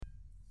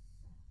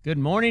Good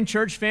morning,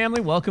 church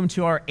family. Welcome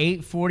to our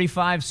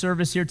 8:45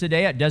 service here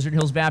today at Desert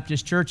Hills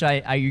Baptist Church.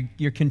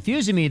 You're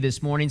confusing me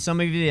this morning.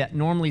 Some of you that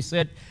normally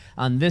sit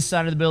on this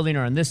side of the building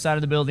or on this side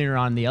of the building or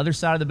on the other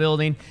side of the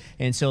building,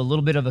 and so a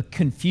little bit of a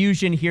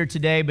confusion here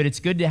today, but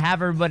it's good to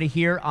have everybody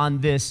here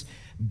on this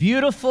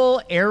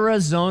beautiful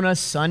Arizona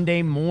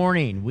Sunday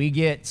morning. We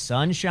get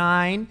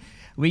sunshine,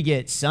 and we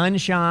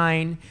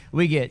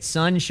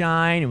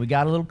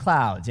got a little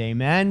clouds,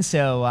 amen?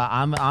 So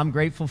I'm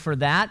grateful for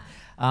that.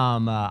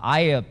 I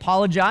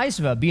apologize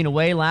for being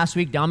away last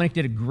week. Dominic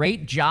did a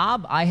great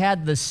job. I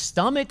had the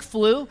stomach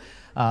flu,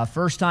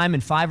 first time in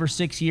 5 or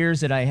 6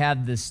 years that I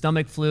had the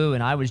stomach flu,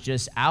 and I was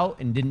just out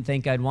and didn't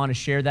think I'd want to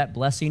share that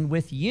blessing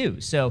with you.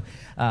 So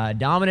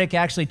Dominic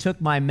actually took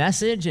my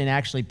message and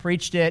actually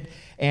preached it.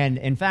 And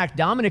in fact,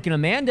 Dominic and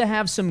Amanda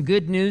have some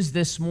good news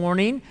this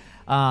morning.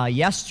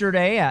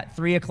 Yesterday at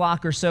 3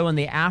 o'clock or so in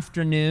the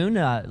afternoon,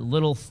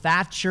 little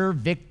Thatcher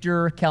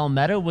Victor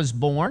Calmetta was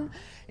born.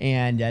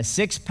 And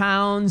 6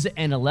 pounds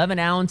and 11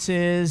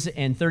 ounces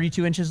and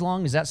 32 inches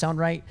long. Does that sound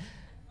right?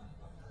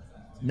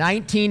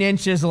 19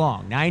 inches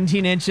long.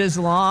 19 inches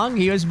long.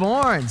 He was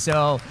born.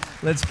 So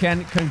let's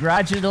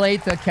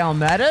congratulate the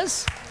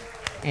Calmettas.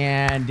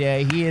 And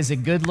he is a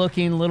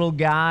good-looking little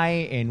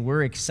guy, and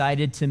we're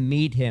excited to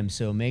meet him.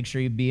 So make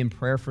sure you be in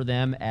prayer for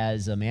them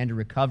as Amanda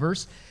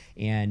recovers.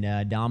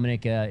 And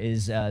Dominic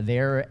is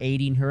there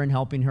aiding her and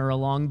helping her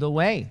along the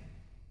way.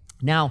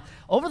 Now,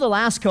 over the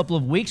last couple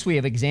of weeks, we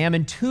have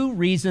examined 2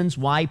 reasons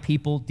why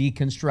people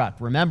deconstruct.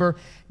 Remember,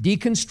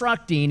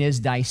 deconstructing is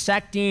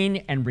dissecting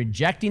and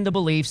rejecting the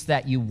beliefs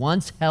that you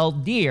once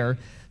held dear,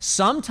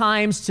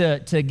 sometimes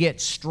to get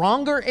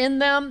stronger in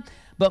them,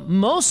 but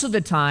most of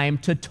the time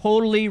to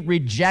totally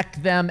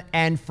reject them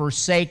and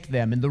forsake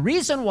them. And the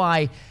reason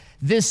why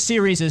this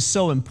series is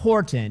so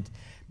important,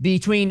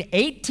 between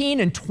 18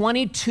 and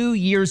 22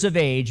 years of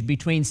age,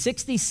 between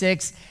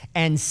 66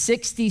 and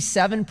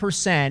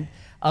 67%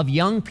 of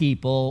young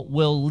people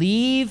will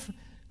leave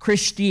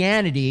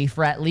Christianity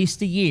for at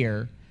least a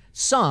year,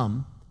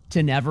 some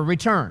to never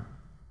return.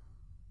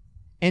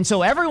 And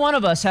so every one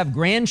of us have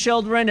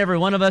grandchildren, every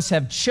one of us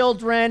have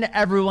children,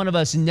 every one of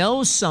us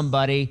knows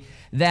somebody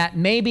that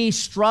maybe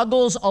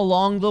struggles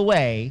along the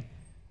way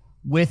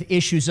with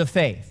issues of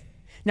faith.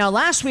 Now,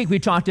 last week we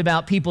talked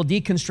about people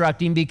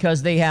deconstructing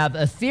because they have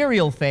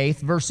ethereal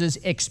faith versus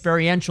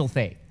experiential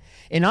faith.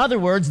 In other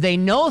words, they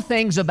know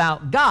things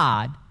about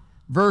God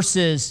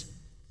versus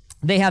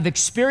they have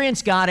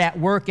experienced God at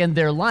work in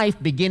their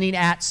life beginning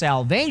at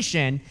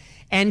salvation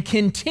and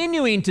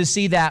continuing to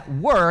see that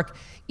work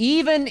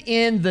even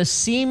in the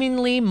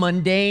seemingly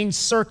mundane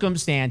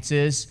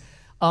circumstances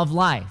of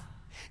life.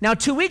 Now,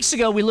 2 weeks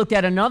ago, we looked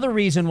at another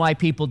reason why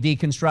people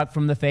deconstruct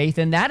from the faith,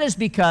 and that is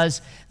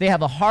because they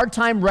have a hard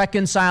time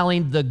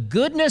reconciling the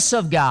goodness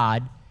of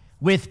God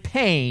with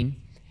pain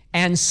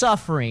and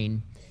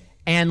suffering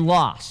and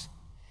loss.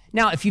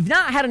 Now, if you've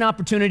not had an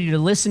opportunity to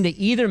listen to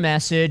either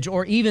message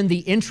or even the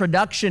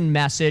introduction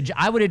message,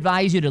 I would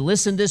advise you to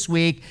listen this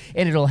week,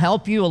 and it'll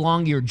help you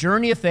along your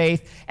journey of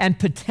faith and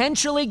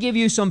potentially give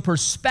you some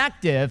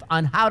perspective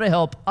on how to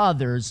help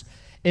others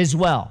as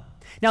well.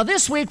 Now,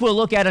 this week we'll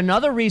look at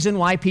another reason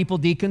why people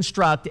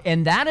deconstruct,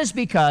 and that is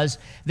because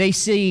they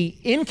see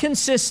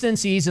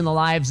inconsistencies in the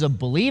lives of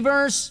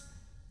believers,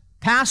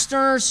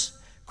 pastors,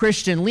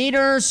 Christian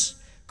leaders,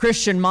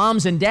 Christian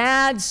moms and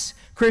dads,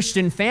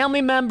 Christian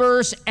family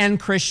members, and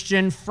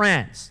Christian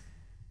friends.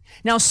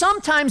 Now,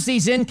 sometimes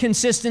these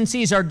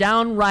inconsistencies are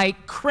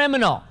downright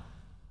criminal.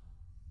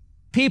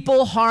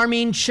 People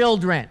harming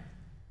children.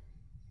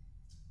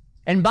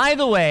 And by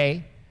the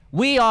way,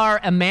 we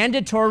are a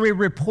mandatory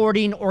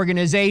reporting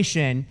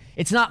organization.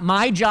 It's not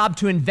my job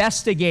to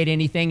investigate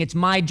anything. It's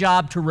my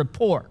job to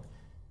report.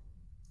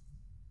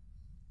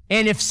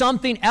 And if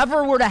something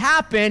ever were to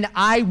happen,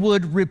 I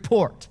would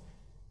report.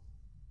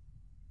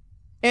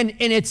 And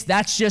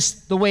that's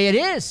just the way it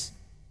is.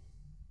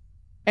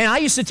 And I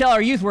used to tell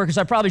our youth workers,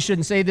 I probably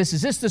shouldn't say this,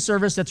 is this the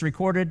service that's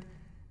recorded?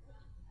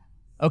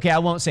 Okay, I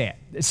won't say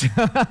it.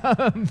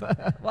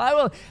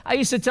 Well, I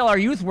used to tell our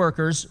youth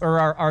workers, or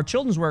our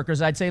children's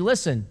workers, I'd say,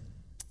 listen,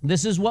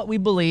 this is what we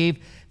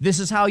believe. This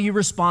is how you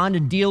respond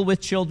and deal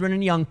with children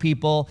and young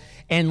people.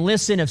 And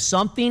listen, if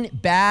something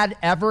bad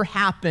ever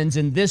happens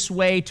in this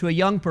way to a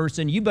young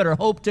person, you better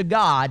hope to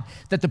God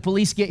that the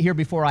police get here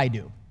before I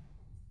do.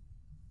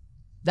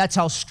 That's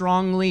how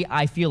strongly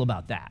I feel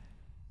about that.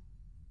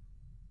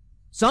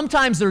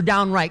 Sometimes they're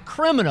downright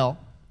criminal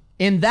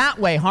in that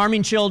way,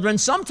 harming children,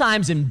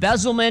 sometimes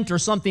embezzlement or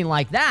something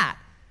like that.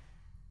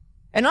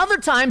 And other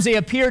times they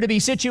appear to be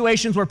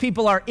situations where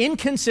people are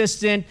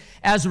inconsistent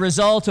as a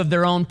result of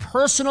their own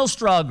personal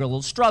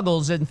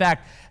struggles. In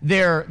fact,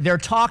 their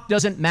talk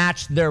doesn't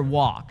match their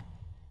walk.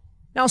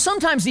 Now,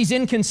 sometimes these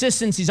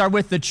inconsistencies are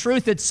with the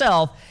truth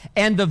itself,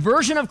 and the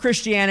version of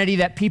Christianity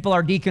that people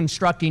are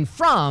deconstructing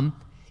from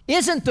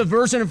isn't the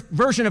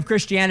version of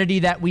Christianity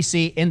that we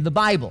see in the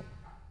Bible.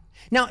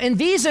 Now, in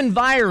these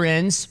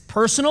environs,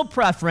 personal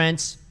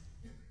preference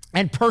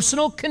and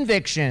personal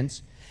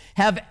convictions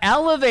have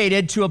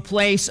elevated to a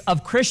place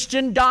of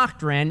Christian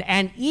doctrine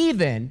and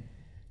even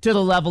to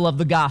the level of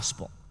the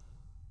gospel.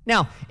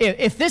 Now,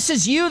 if this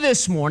is you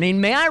this morning,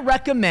 may I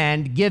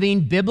recommend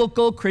giving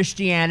biblical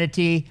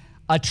Christianity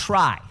a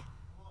try?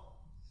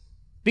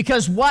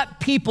 Because what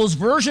people's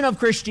version of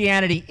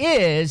Christianity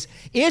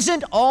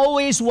isn't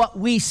always what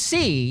we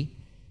see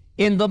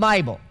in the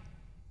Bible.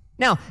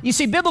 Now, you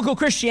see, biblical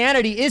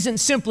Christianity isn't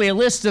simply a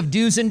list of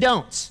do's and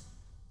don'ts.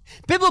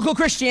 Biblical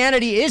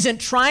Christianity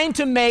isn't trying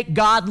to make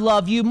God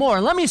love you more.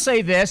 And let me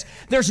say this,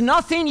 there's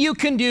nothing you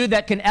can do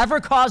that can ever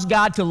cause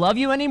God to love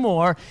you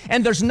anymore,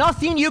 and there's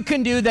nothing you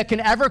can do that can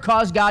ever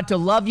cause God to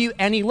love you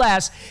any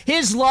less.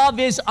 His love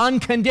is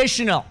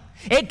unconditional.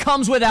 It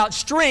comes without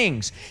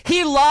strings.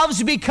 He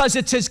loves because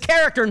it's his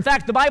character. In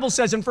fact, the Bible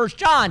says in 1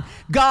 John,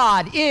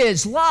 God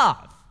is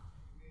love.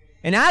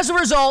 And as a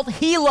result,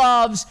 he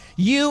loves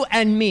you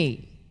and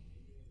me.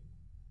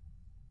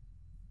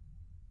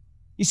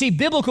 You see,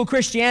 biblical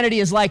Christianity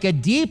is like a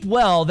deep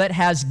well that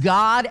has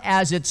God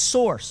as its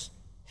source.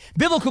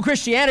 Biblical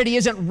Christianity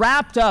isn't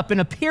wrapped up in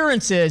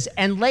appearances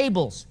and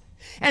labels.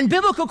 And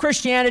biblical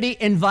Christianity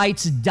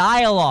invites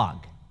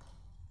dialogue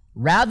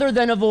rather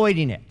than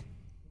avoiding it.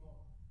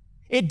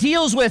 It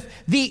deals with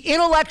the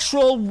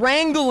intellectual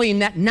wrangling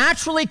that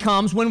naturally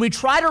comes when we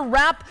try to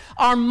wrap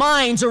our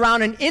minds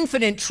around an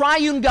infinite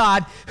triune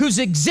God whose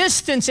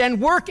existence and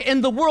work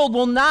in the world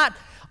will not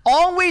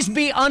always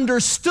be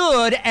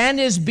understood and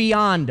is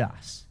beyond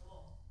us.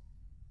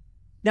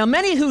 Now,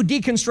 many who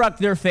deconstruct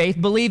their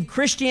faith believe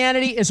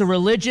Christianity is a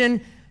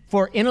religion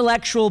for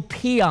intellectual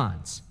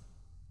peons,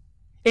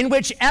 in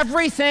which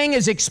everything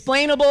is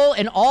explainable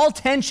and all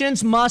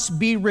tensions must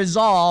be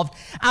resolved.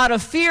 Out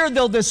of fear,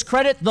 they'll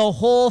discredit the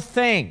whole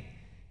thing.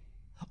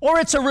 Or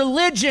it's a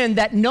religion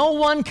that no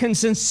one can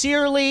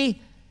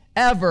sincerely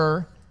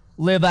ever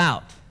live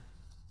out.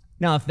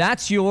 Now, if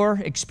that's your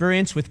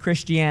experience with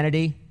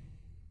Christianity,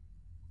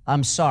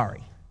 I'm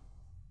sorry.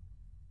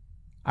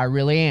 I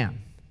really am.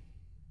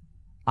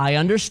 I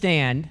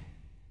understand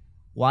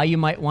why you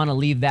might want to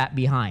leave that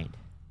behind.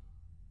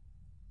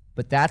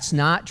 But that's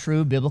not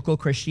true biblical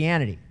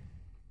Christianity.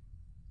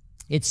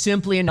 It's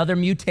simply another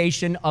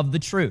mutation of the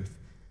truth,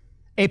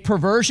 a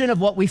perversion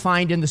of what we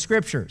find in the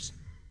Scriptures,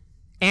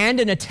 and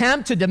an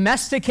attempt to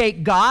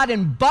domesticate God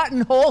and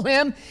buttonhole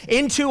him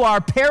into our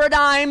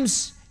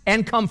paradigms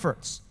and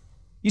comforts.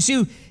 You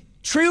see,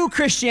 true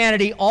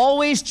Christianity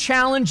always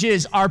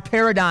challenges our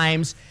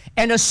paradigms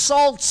and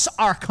assaults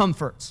our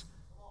comforts.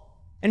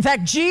 In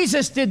fact,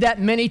 Jesus did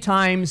that many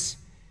times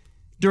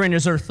during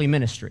his earthly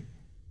ministry.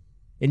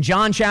 In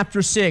John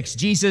chapter 6,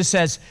 Jesus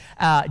says,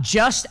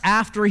 just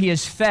after he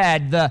has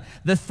fed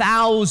the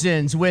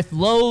thousands with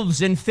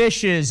loaves and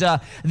fishes,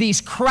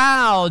 these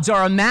crowds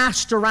are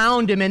amassed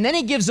around him, and then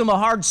he gives them a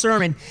hard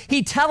sermon.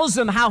 He tells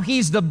them how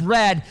he's the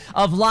bread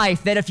of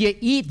life, that if you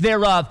eat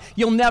thereof,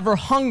 you'll never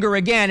hunger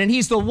again, and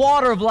he's the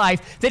water of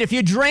life, that if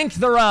you drink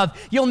thereof,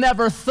 you'll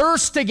never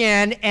thirst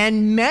again.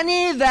 And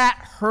many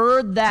that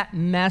heard that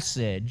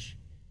message,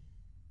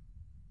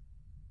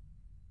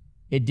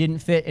 it didn't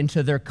fit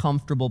into their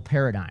comfortable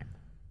paradigm.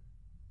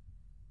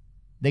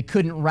 They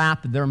couldn't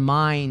wrap their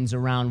minds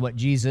around what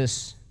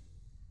Jesus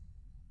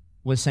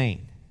was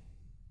saying.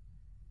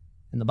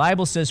 And the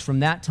Bible says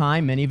from that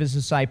time, many of his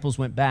disciples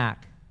went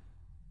back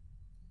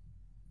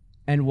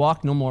and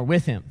walked no more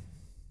with him.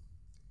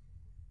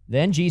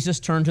 Then Jesus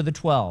turned to the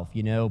 12,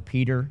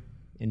 Peter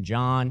and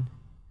John,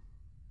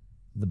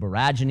 the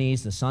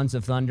Boanerges, the sons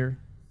of thunder,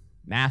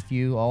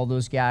 Matthew, all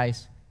those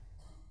guys.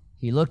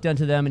 He looked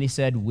unto them and he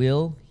said,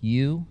 will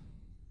you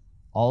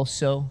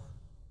also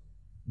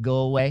go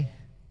away?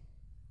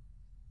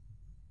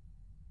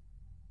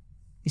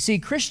 You see,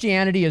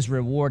 Christianity is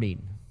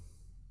rewarding,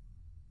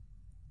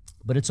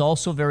 but it's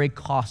also very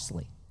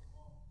costly.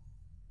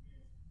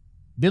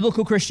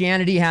 Biblical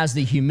Christianity has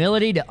the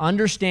humility to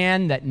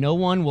understand that no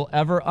one will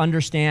ever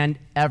understand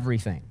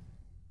everything.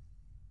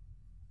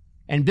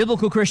 And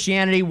biblical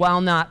Christianity,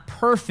 while not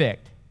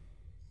perfect,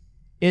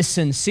 is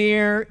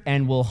sincere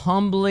and will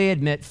humbly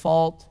admit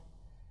fault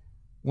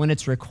when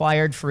it's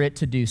required for it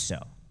to do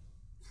so.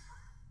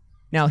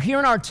 Now, here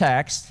in our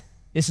text,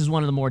 this is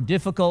one of the more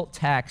difficult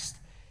texts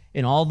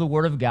in all the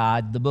Word of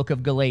God, the book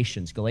of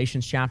Galatians,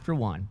 Galatians chapter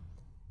 1.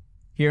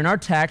 Here in our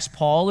text,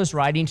 Paul is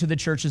writing to the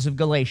churches of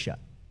Galatia.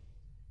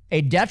 A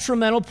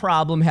detrimental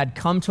problem had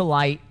come to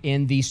light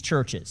in these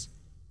churches.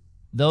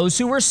 Those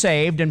who were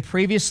saved and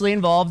previously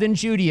involved in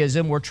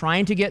Judaism were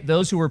trying to get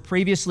those who were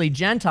previously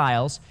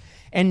Gentiles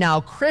and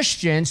now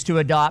Christians to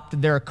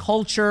adopt their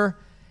culture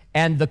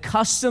and the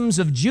customs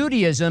of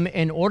Judaism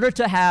in order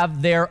to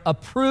have their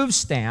approved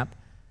stamp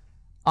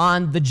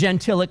on the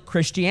Gentilic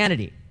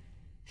Christianity.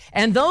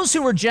 And those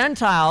who were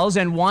Gentiles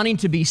and wanting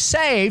to be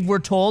saved were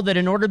told that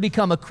in order to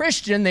become a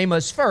Christian, they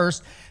must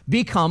first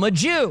become a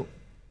Jew.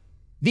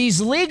 These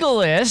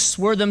legalists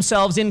were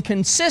themselves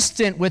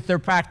inconsistent with their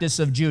practice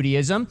of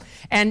Judaism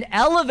and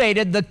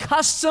elevated the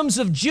customs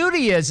of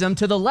Judaism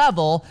to the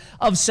level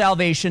of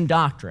salvation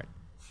doctrine.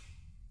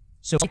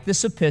 So I like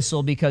this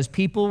epistle because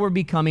people were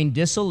becoming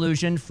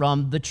disillusioned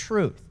from the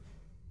truth.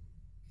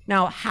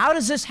 Now, how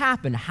does this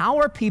happen? How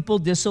are people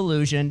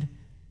disillusioned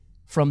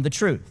from the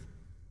truth?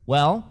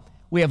 Well,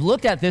 we have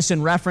looked at this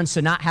in reference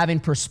to not having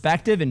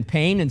perspective in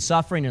pain and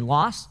suffering and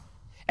loss.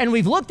 And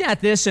we've looked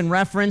at this in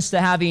reference to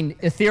having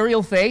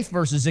ethereal faith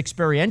versus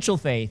experiential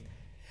faith.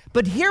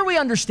 But here we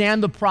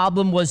understand the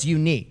problem was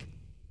unique.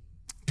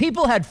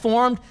 People had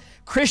formed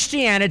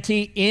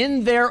Christianity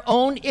in their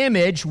own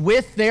image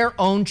with their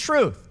own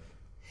truth.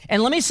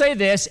 And let me say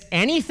this,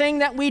 anything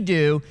that we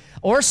do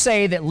or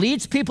say that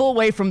leads people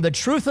away from the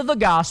truth of the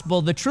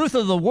gospel, the truth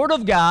of the Word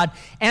of God,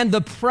 and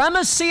the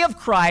primacy of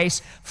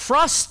Christ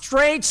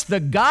frustrates the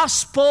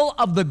gospel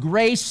of the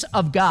grace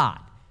of God.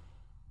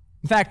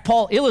 In fact,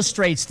 Paul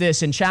illustrates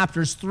this in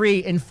chapters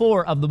 3 and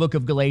 4 of the book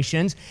of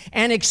Galatians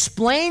and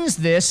explains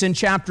this in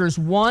chapters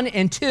 1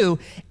 and 2,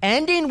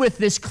 ending with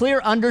this clear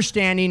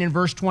understanding in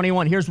verse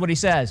 21. Here's what he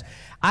says,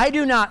 I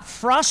do not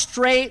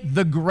frustrate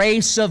the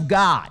grace of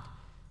God.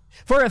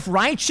 For if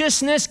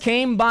righteousness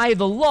came by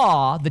the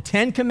law, the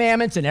 10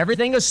 commandments and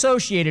everything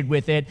associated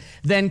with it,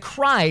 then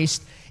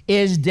Christ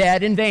is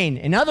dead in vain.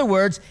 In other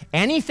words,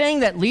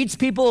 anything that leads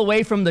people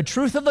away from the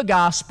truth of the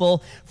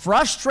gospel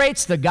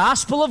frustrates the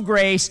gospel of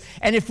grace,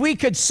 and if we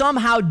could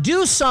somehow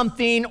do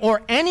something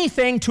or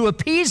anything to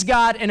appease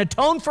God and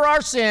atone for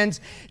our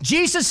sins,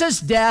 Jesus'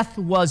 death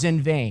was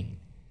in vain.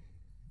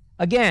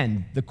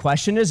 Again, the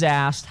question is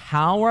asked,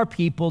 how are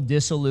people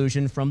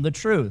disillusioned from the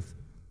truth?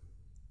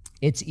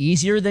 It's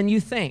easier than you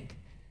think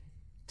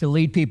to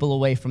lead people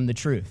away from the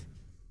truth.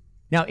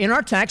 Now, in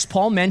our text,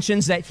 Paul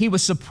mentions that he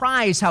was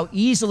surprised how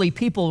easily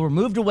people were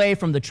moved away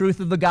from the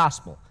truth of the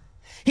gospel.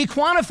 He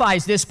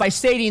quantifies this by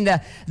stating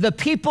that the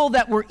people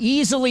that were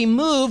easily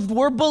moved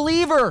were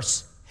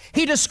believers.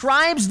 He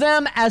describes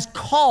them as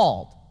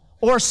called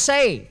or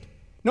saved.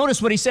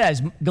 Notice what he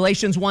says,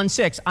 Galatians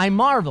 1:6, I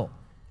marvel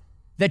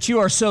that you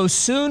are so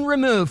soon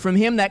removed from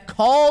him that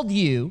called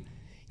you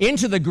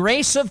into the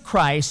grace of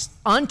Christ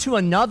unto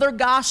another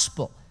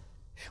gospel,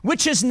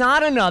 which is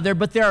not another,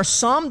 but there are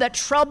some that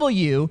trouble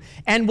you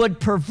and would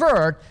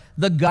pervert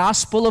the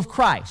gospel of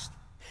Christ.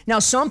 Now,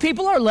 some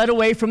people are led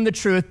away from the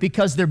truth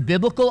because their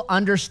biblical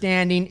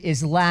understanding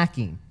is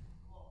lacking.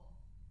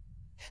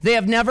 They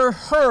have never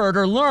heard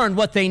or learned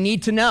what they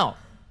need to know,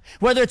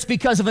 whether it's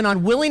because of an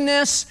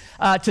unwillingness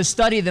to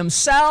study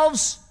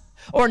themselves,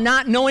 or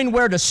not knowing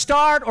where to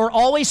start, or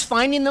always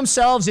finding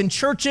themselves in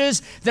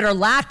churches that are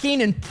lacking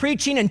in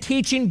preaching and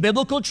teaching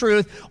biblical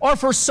truth, or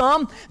for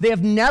some, they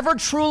have never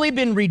truly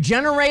been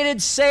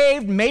regenerated,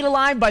 saved, made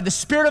alive by the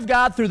Spirit of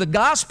God through the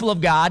gospel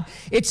of God.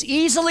 It's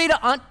easy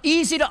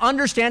to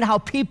understand how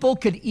people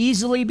could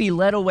easily be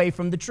led away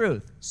from the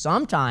truth.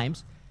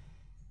 Sometimes,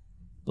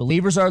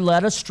 believers are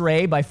led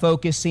astray by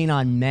focusing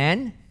on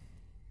men,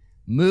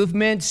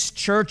 movements,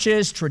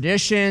 churches,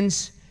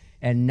 traditions,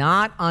 and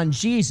not on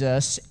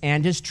Jesus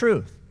and his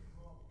truth.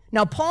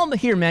 Now, Paul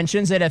here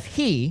mentions that if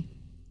he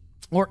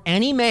or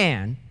any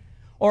man,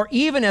 or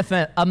even if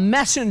a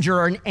messenger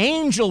or an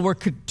angel were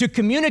to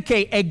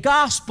communicate a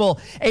gospel,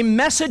 a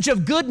message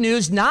of good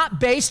news not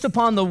based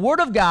upon the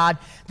word of God,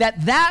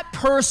 that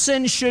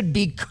person should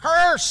be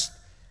cursed.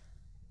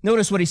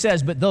 Notice what he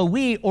says, but though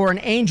we or an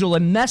angel, a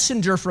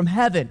messenger from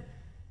heaven,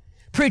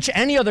 preach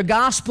any other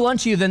gospel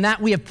unto you than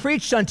that we have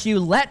preached unto you,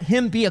 let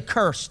him be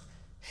accursed.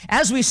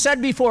 As we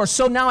said before,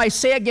 so now I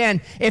say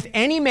again, if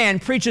any man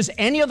preaches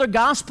any other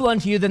gospel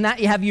unto you than that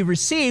have you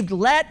received,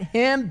 let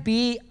him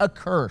be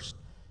accursed.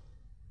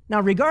 Now,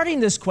 regarding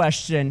this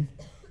question,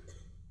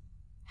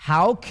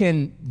 how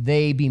can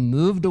they be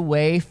moved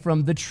away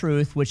from the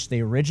truth which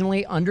they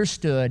originally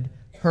understood,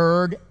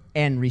 heard,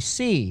 and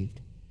received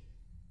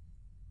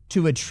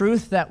to a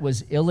truth that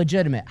was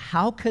illegitimate?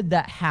 How could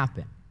that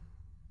happen?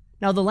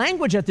 Now, the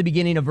language at the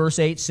beginning of verse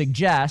 8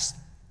 suggests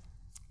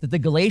that the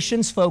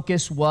Galatians'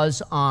 focus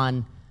was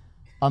on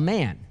a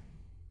man,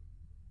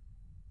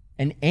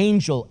 an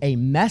angel, a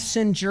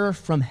messenger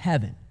from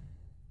heaven,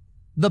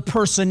 the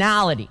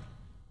personality,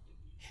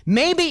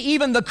 maybe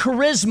even the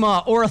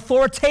charisma or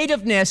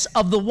authoritativeness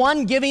of the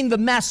one giving the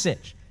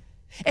message.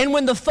 And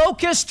when the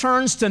focus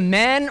turns to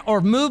men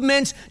or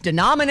movements,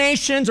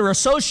 denominations or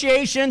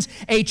associations,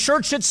 a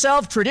church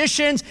itself,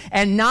 traditions,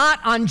 and not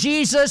on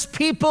Jesus,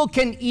 people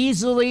can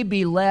easily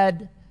be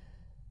led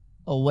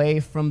away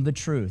from the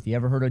truth. You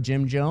ever heard of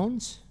Jim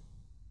Jones?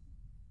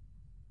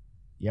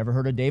 You ever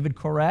heard of David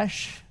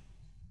Koresh?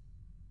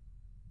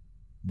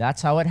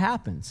 That's how it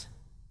happens.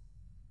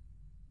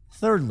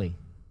 Thirdly,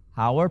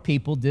 how are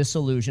people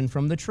disillusioned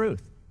from the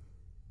truth?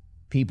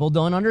 People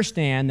don't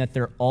understand that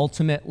they're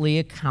ultimately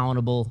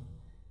accountable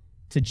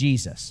to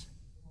Jesus.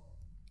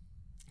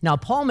 Now,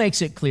 Paul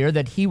makes it clear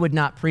that he would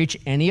not preach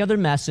any other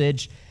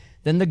message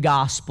than the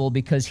gospel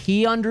because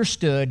he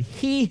understood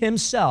he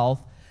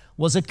himself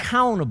was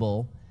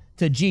accountable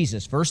to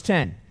Jesus. Verse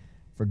 10,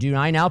 for do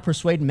I now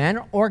persuade men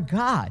or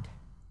God?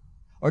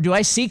 Or do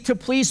I seek to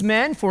please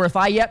men? For if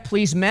I yet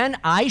please men,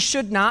 I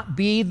should not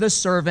be the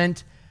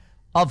servant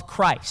of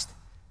Christ.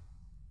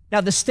 Now,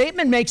 the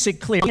statement makes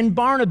it clear and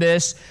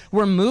Barnabas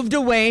were moved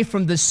away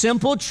from the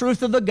simple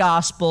truth of the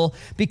gospel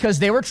because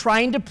they were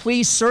trying to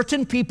please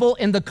certain people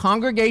in the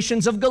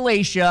congregations of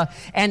Galatia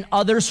and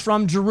others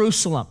from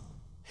Jerusalem.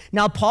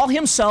 Now, Paul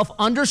himself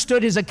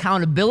understood his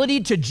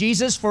accountability to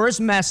Jesus for his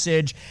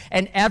message,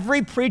 and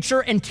every preacher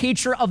and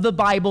teacher of the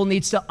Bible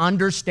needs to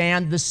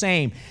understand the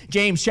same.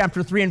 James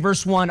chapter 3 and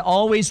verse 1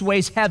 always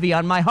weighs heavy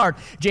on my heart.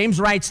 James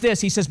writes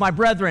this, he says, "My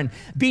brethren,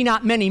 be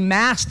not many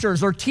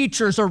masters or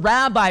teachers or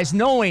rabbis,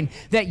 knowing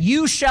that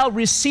you shall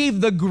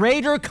receive the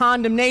greater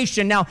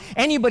condemnation." Now,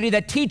 anybody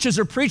that teaches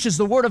or preaches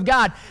the word of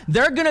God,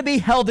 they're going to be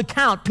held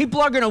account.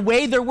 People are going to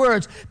weigh their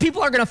words.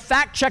 People are going to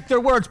fact check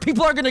their words.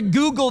 People are going to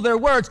Google their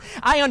words.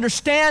 I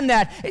understand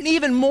that, and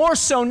even more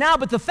so now,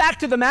 but the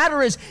fact of the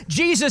matter is,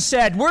 Jesus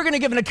said, we're going to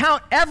give an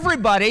account,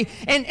 everybody,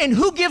 and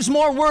who gives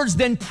more words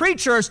than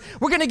preachers?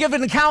 We're going to give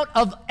an account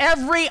of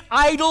every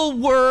idle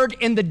word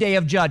in the day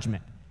of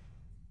judgment.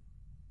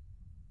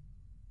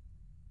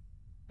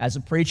 As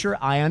a preacher,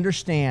 I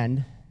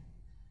understand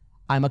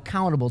I'm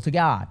accountable to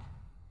God.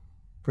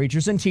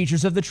 Preachers and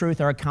teachers of the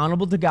truth are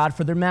accountable to God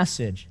for their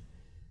message.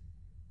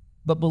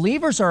 But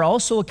believers are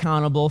also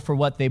accountable for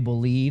what they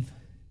believe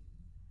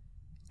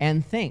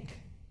and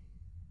think.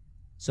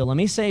 So let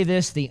me say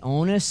this, the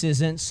onus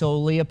isn't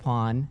solely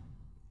upon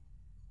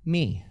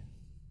me.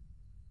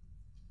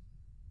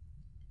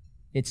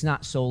 It's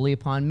not solely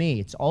upon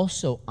me. It's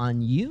also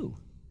on you.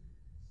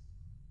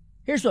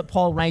 Here's what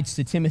Paul writes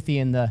to Timothy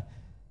in the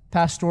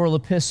pastoral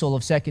epistle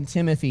of 2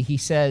 Timothy. He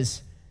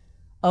says,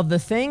 of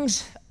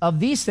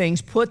these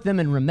things, put them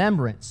in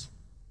remembrance,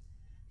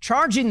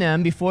 charging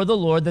them before the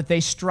Lord that they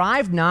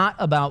strive not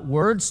about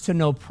words to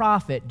no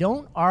profit.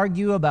 Don't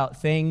argue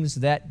about things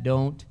that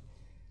don't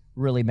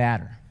really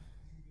matter.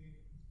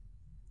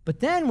 But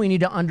then we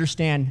need to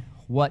understand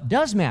what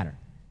does matter.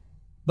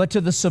 But to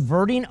the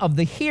subverting of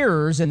the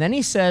hearers, and then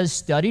he says,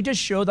 study to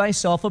show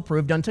thyself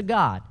approved unto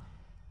God,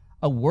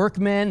 a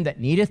workman that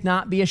needeth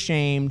not be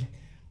ashamed,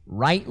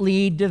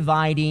 rightly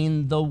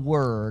dividing the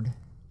word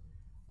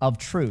of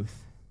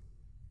truth.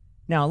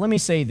 Now, let me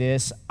say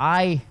this.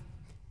 I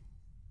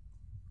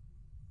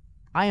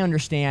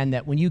understand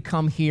that when you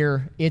come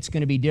here, it's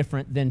going to be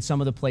different than some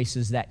of the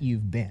places that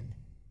you've been.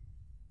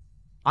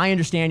 I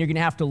understand you're going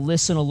to have to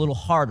listen a little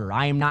harder.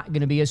 I am not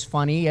going to be as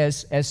funny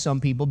as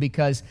some people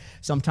because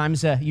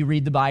sometimes you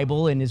read the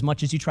Bible, and as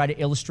much as you try to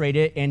illustrate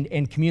it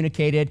and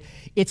communicate it,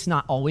 it's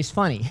not always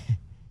funny.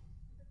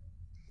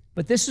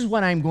 But this is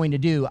what I'm going to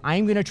do.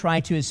 I'm going to try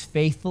to, as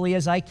faithfully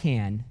as I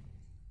can,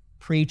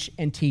 preach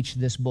and teach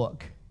this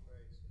book.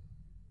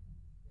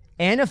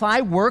 And if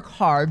I work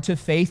hard to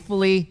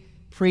faithfully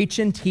preach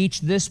and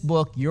teach this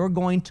book, you're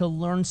going to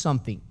learn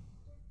something.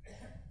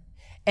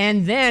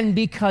 And then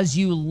because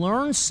you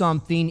learn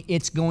something,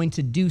 it's going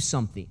to do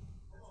something.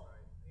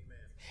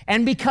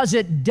 And because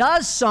it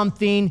does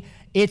something,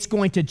 it's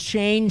going to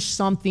change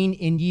something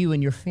in you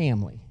and your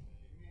family.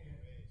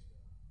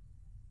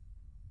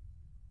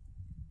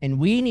 And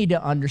we need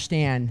to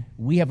understand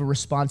we have a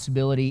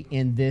responsibility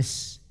in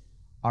this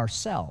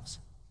ourselves.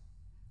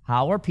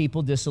 How are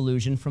people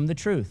disillusioned from the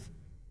truth?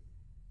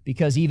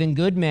 Because even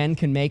good men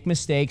can make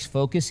mistakes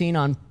focusing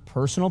on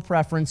personal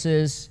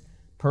preferences,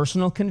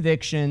 personal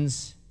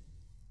convictions,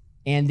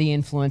 and the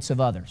influence of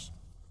others.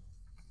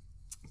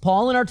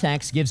 Paul in our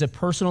text gives a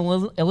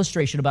personal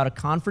illustration about a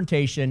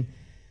confrontation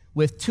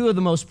with two of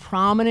the most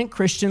prominent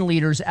Christian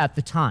leaders at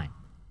the time.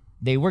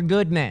 They were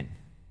good men.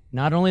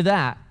 Not only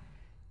that,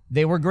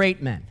 they were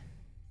great men.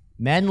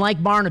 Men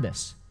like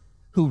Barnabas,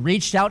 who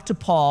reached out to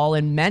Paul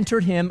and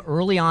mentored him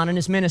early on in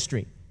his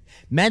ministry.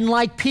 Men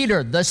like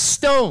Peter, the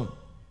stone,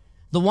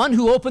 the one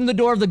who opened the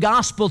door of the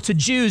gospel to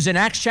Jews in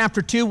Acts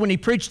chapter 2 when he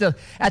preached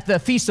at the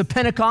Feast of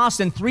Pentecost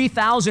and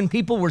 3,000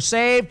 people were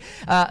saved.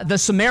 The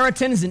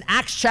Samaritans in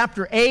Acts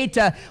chapter 8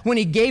 when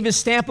he gave his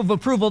stamp of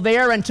approval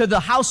there, and to the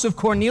house of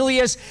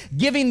Cornelius,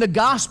 giving the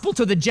gospel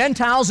to the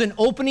Gentiles and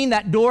opening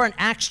that door in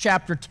Acts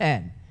chapter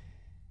 10.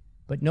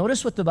 But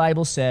notice what the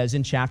Bible says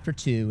in chapter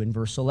 2 in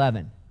verse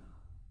 11.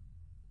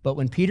 But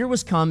when Peter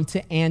was come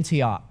to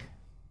Antioch,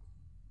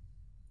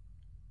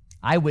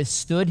 I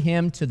withstood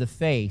him to the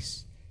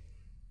face,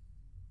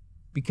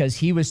 because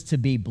he was to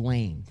be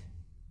blamed.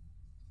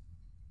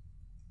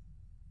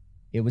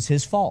 It was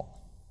his fault,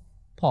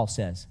 Paul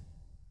says.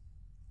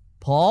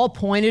 Paul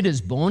pointed his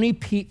bony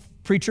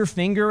preacher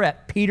finger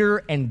at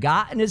Peter and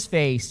got in his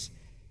face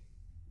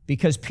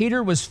because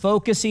Peter was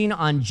focusing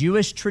on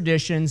Jewish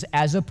traditions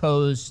as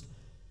opposed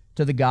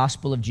to the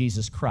gospel of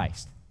Jesus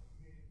Christ.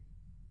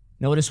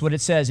 Notice what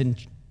it says in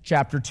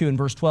chapter 2 and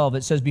verse 12.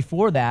 It says,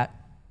 before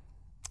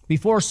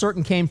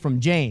certain came from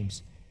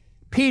James,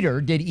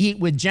 Peter did eat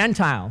with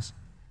Gentiles.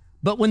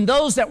 But when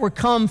those that were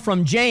come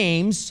from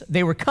James,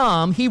 he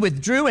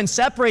withdrew and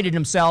separated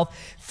himself,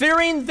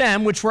 fearing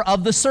them which were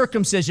of the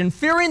circumcision,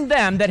 fearing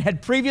them that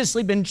had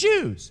previously been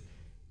Jews.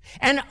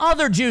 And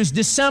other Jews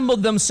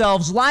dissembled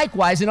themselves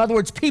likewise. In other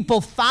words,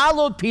 people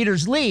followed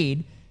Peter's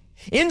lead,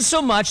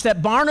 insomuch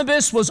that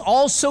Barnabas was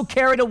also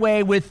carried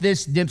away with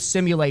this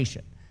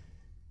dissimulation.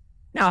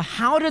 Now,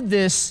 how did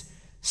this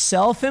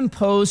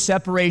self-imposed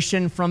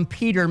separation from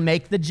Peter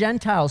make the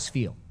Gentiles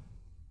feel?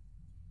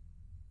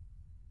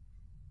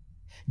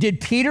 Did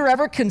Peter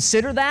ever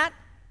consider that?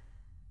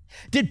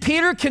 Did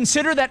Peter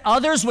consider that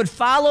others would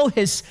follow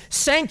his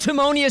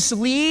sanctimonious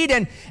lead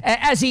and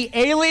as he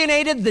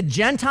alienated the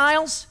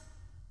Gentiles?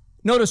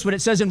 Notice what it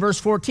says in verse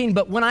 14,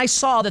 but when I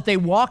saw that they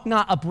walked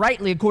not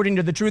uprightly according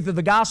to the truth of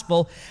the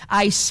gospel,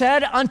 I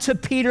said unto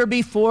Peter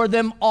before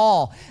them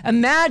all.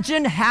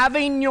 Imagine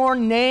having your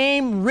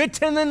name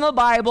written in the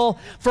Bible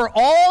for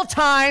all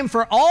time,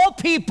 for all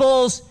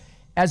peoples,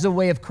 as a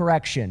way of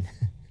correction.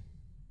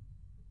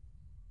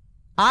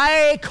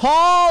 I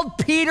called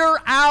Peter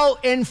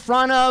out in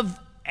front of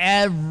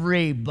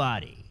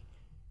everybody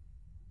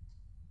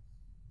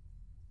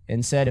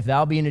and said, if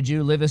thou being a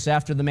Jew livest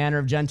after the manner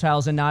of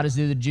Gentiles and not as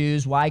do the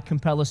Jews, why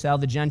compellest thou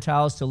the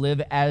Gentiles to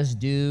live as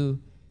do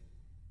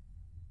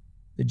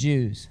the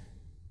Jews?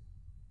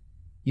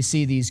 You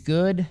see, these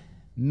good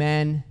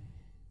men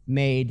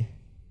made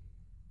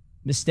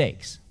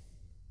mistakes.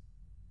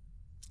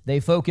 They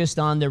focused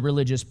on their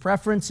religious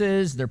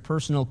preferences, their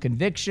personal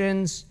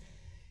convictions,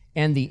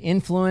 and the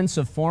influence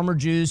of former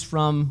Jews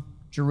from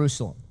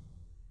Jerusalem.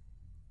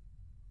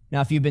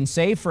 Now, if you've been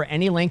saved for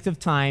any length of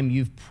time,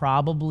 you've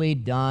probably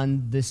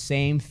done the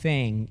same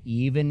thing,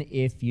 even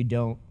if you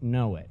don't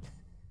know it.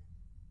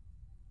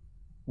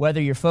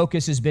 Whether your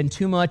focus has been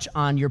too much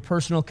on your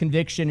personal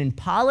conviction in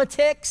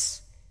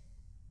politics,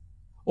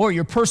 or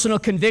your personal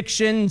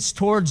convictions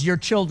towards your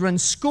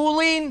children's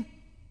schooling,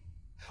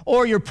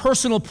 or your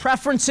personal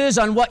preferences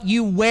on what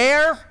you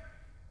wear,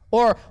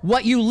 or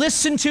what you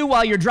listen to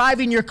while you're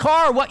driving your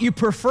car, or what you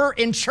prefer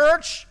in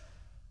church,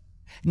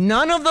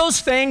 none of those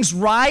things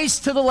rise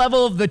to the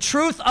level of the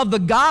truth of the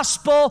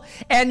gospel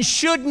and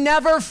should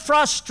never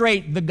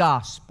frustrate the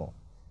gospel.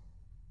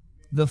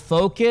 The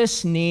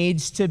focus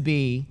needs to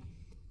be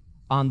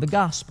on the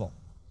gospel.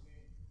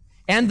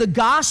 And the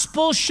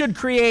gospel should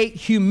create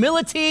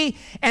humility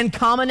and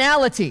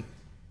commonality.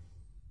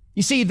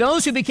 You see,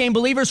 those who became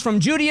believers from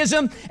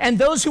Judaism and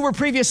those who were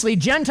previously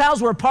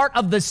Gentiles were part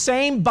of the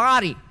same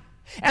body.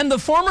 And the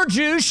former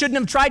Jews shouldn't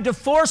have tried to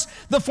force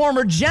the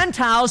former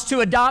Gentiles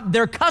to adopt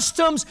their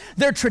customs,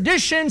 their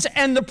traditions,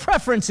 and the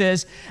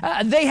preferences.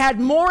 They had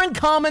more in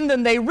common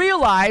than they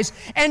realized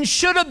and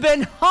should have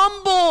been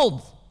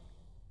humbled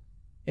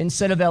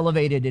instead of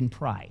elevated in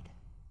pride.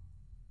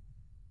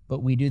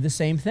 But we do the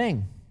same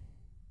thing.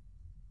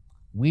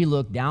 We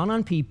look down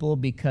on people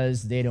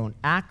because they don't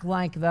act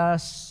like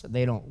us,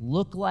 they don't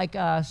look like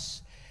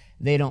us,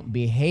 they don't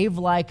behave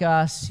like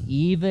us,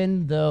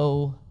 even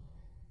though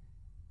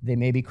they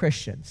may be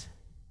Christians.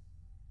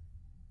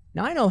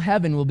 Now, I know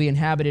heaven will be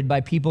inhabited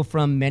by people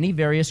from many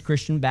various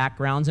Christian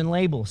backgrounds and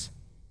labels.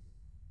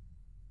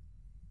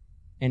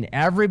 And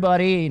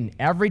everybody in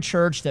every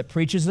church that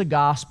preaches the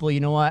gospel,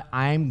 you know what,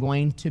 I'm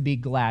going to be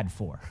glad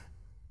for.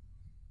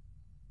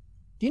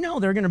 Do you know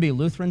there are going to be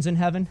Lutherans in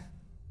heaven?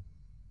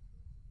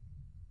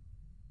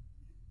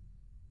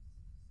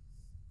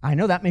 I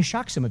know that may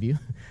shock some of you.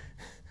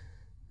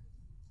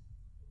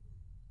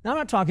 Now, I'm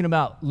not talking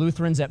about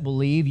Lutherans that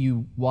believe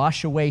you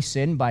wash away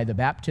sin by the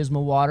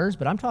baptismal waters,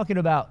 but I'm talking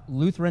about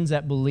Lutherans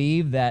that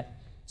believe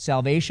that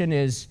salvation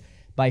is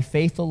by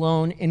faith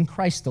alone in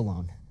Christ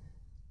alone.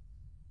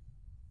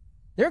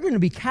 There are going to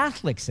be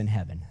Catholics in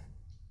heaven.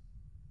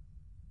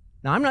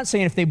 Now, I'm not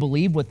saying if they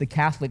believe what the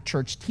Catholic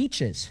Church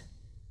teaches,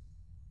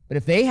 but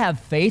if they have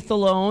faith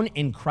alone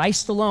in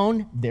Christ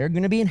alone, they're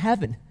going to be in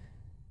heaven.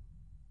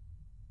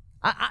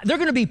 They're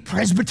going to be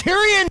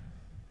Presbyterian.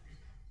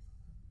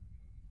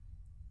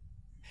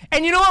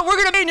 And you know what we're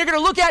going to be? And you're going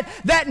to look at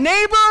that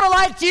neighbor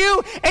like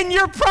you, and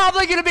you're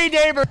probably going to be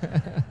neighbor.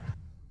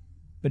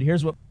 But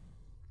here's what,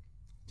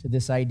 to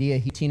this idea,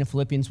 in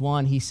Philippians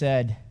 1, he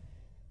said,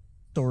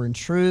 or in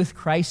truth,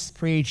 Christ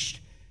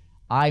preached,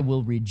 I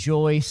will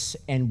rejoice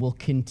and will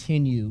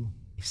continue.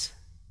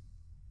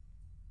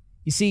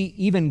 You see,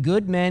 even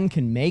good men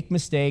can make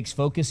mistakes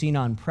focusing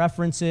on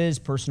preferences,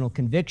 personal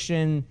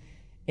conviction,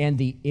 and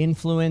the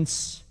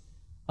influence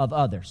of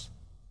others.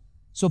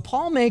 So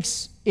Paul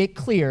makes it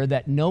clear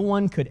that no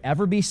one could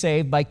ever be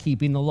saved by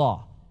keeping the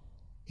law.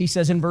 He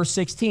says in verse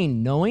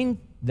 16, knowing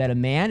that a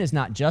man is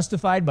not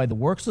justified by the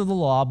works of the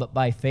law, but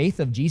by faith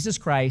of Jesus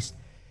Christ,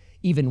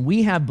 even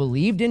we have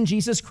believed in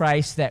Jesus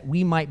Christ that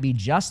we might be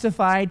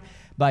justified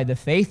by the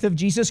faith of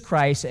Jesus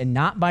Christ and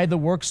not by the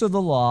works of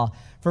the law.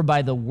 For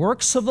by the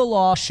works of the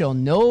law shall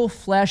no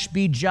flesh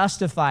be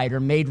justified or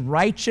made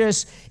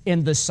righteous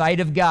in the sight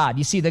of God.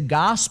 You see, the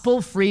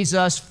gospel frees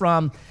us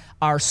from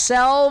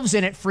ourselves,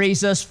 and it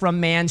frees us from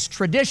man's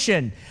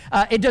tradition.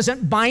 It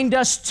doesn't bind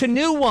us to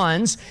new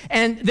ones.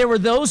 And there were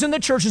those in the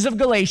churches of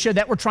Galatia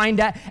that were trying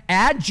to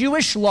add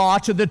Jewish law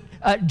to the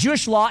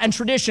Jewish law and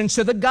traditions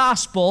to the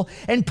gospel.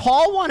 And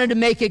Paul wanted to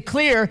make it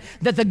clear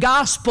that the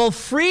gospel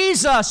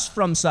frees us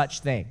from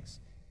such things.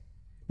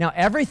 Now,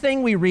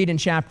 everything we read in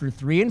chapter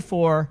 3 and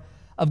 4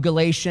 of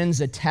Galatians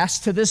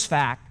attests to this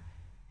fact.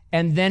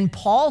 And then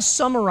Paul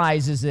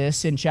summarizes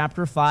this in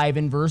chapter 5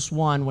 and verse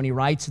 1 when he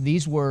writes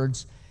these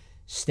words,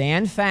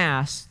 stand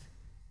fast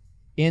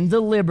in the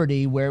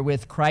liberty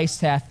wherewith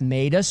Christ hath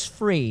made us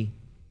free,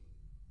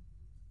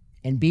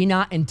 and be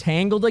not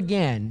entangled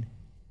again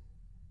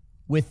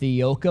with the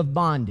yoke of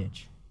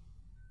bondage.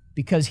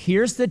 Because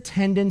here's the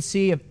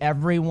tendency of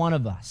every one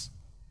of us.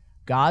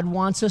 God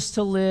wants us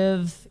to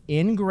live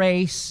in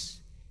grace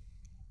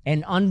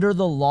and under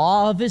the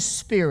law of His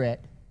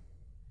Spirit,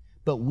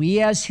 but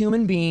we as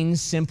human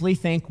beings simply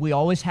think we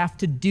always have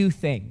to do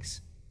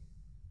things.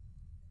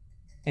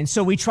 And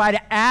so we try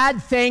to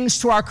add things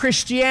to our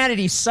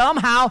Christianity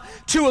somehow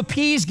to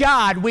appease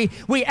God. We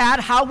add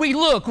how we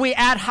look. We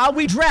add how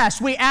we dress.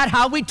 We add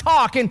how we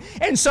talk. And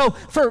so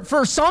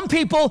for some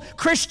people,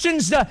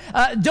 Christians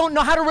don't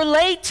know how to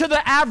relate to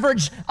the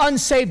average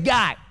unsaved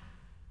guy.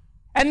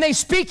 And they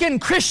speak in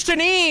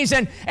Christianese,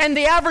 and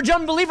the average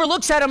unbeliever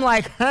looks at him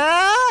like,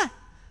 huh?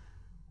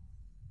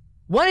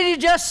 What did he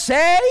just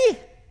say?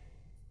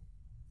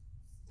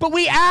 But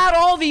we add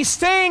all these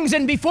things,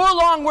 and before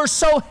long, we're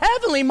so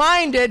heavenly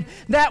minded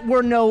that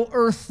we're no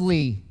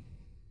earthly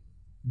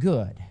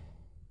good.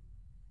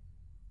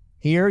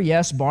 Here,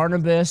 yes,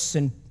 Barnabas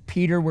and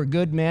Peter were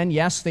good men.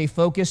 Yes, they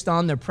focused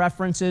on their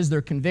preferences,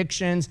 their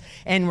convictions,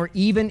 and were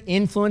even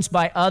influenced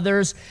by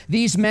others.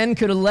 These men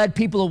could have led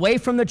people away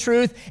from the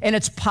truth, and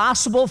it's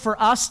possible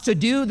for us to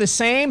do the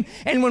same.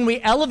 And when we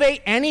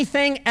elevate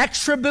anything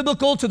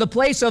extra-biblical to the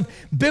place of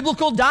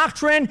biblical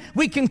doctrine,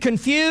 we can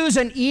confuse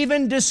and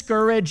even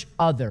discourage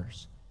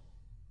others.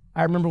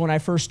 I remember when I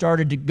first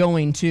started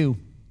going to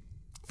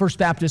First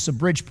Baptist of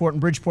Bridgeport in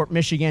Bridgeport,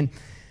 Michigan.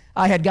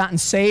 I had gotten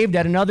saved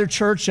at another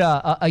church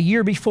a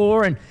year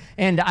before,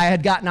 and I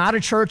had gotten out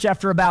of church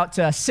after about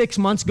 6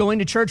 months going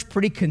to church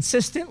pretty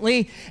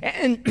consistently,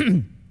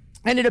 and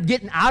ended up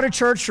getting out of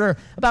church for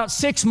about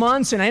 6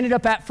 months, and I ended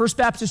up at First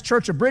Baptist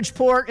Church of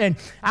Bridgeport, and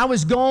I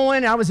was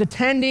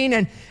attending,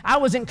 and I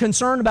wasn't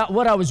concerned about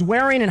what I was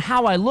wearing and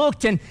how I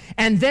looked, and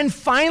then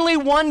finally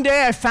one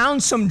day I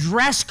found some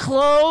dress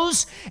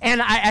clothes,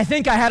 and I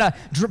think I had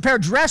a pair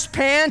of dress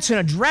pants and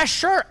a dress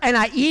shirt, and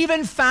I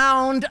even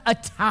found a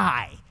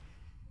tie.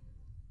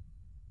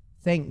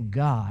 Thank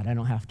God I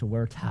don't have to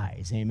wear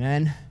ties,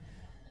 amen?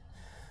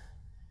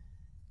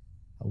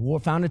 I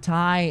found a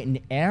tie, and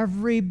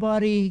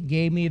everybody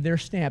gave me their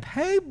stamp.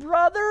 Hey,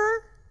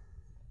 brother,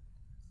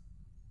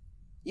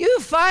 you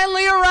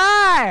finally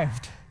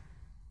arrived.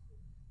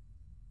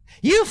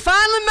 You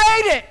finally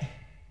made it.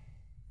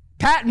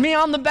 Patting me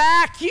on the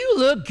back. You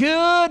look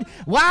good.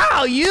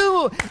 Wow,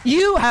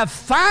 you have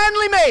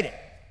finally made it,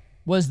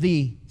 was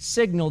the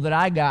signal that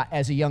I got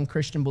as a young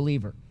Christian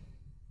believer.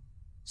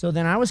 So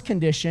then I was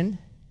conditioned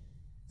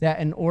that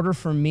in order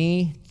for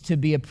me to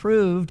be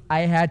approved, I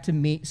had to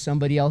meet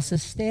somebody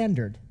else's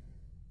standard.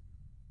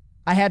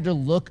 I had to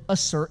look a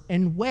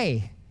certain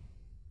way.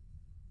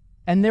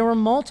 And there were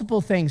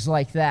multiple things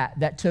like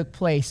that took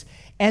place.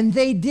 And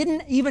they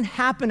didn't even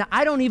happen.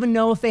 I don't even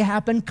know if they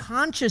happened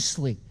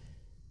consciously.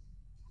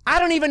 I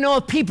don't even know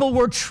if people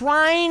were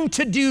trying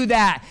to do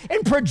that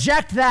and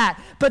project that.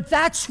 But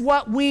that's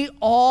what we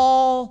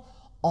all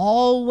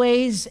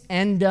always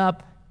end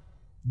up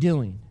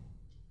doing.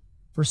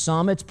 For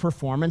some, it's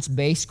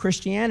performance-based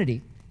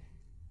Christianity,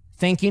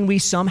 thinking we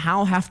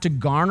somehow have to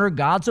garner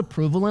God's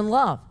approval and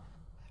love.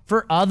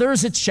 For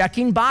others, it's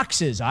checking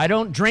boxes. I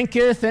don't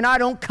drinketh, and I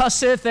don't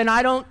cusseth, and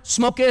I don't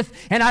smoketh,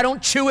 and I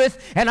don't cheweth,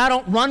 and I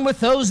don't run with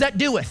those that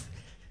doeth.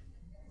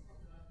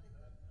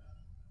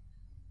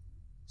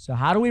 So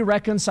how do we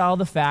reconcile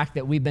the fact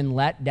that we've been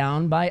let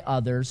down by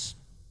others,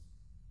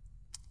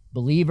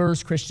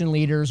 believers, Christian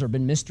leaders, or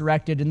been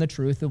misdirected in the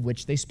truth of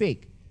which they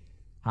speak?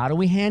 How do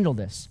we handle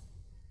this?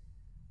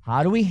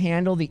 How do we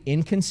handle the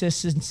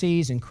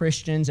inconsistencies in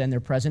Christians and their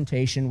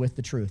presentation with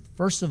the truth?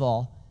 First of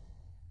all,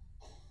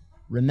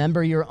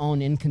 remember your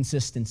own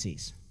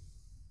inconsistencies.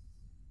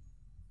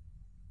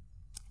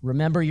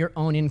 Remember your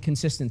own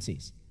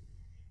inconsistencies.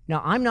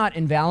 Now, I'm not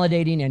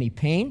invalidating any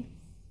pain.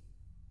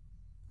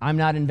 I'm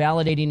not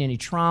invalidating any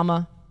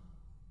trauma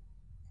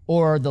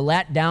or the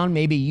letdown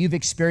maybe you've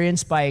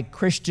experienced by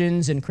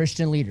Christians and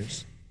Christian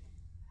leaders.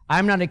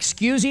 I'm not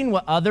excusing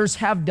what others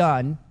have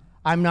done.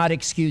 I'm not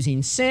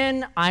excusing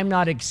sin. I'm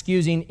not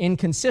excusing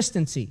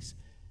inconsistencies.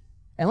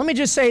 And let me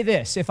just say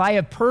this. If I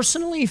have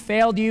personally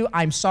failed you,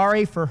 I'm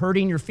sorry for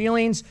hurting your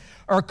feelings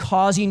or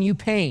causing you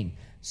pain.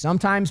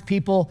 Sometimes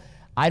people,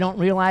 I don't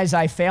realize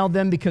I failed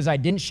them because I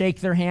didn't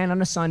shake their hand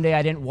on a Sunday.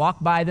 I didn't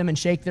walk by them and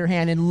shake their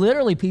hand. And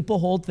literally people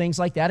hold things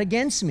like that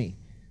against me.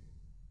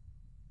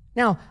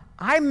 Now,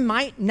 I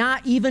might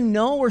not even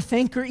know or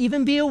think or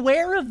even be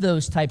aware of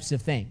those types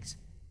of things.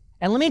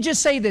 And let me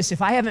just say this.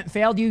 If I haven't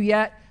failed you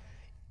yet,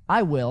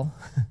 I will.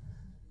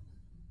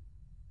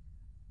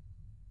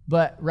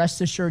 But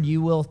rest assured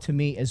you will to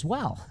me as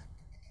well.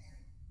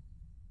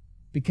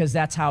 Because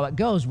that's how it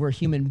goes. We're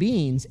human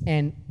beings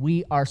and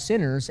we are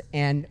sinners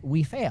and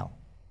we fail.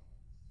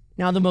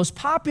 Now, the most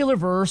popular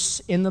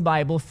verse in the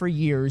Bible for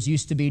years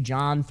used to be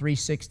John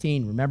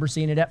 3:16. Remember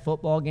seeing it at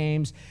football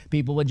games?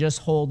 People would just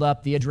hold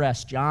up the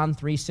address, John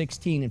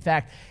 3:16. In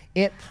fact,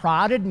 it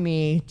prodded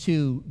me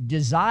to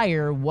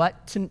desire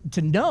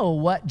to know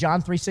what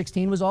John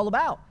 3:16 was all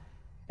about.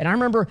 And I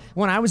remember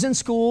when I was in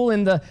school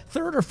in the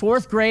 3rd or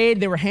 4th grade,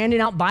 they were handing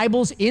out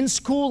Bibles in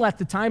school at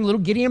the time, little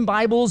Gideon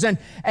Bibles, and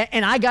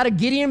I got a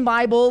Gideon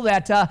Bible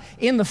that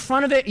in the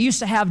front of it used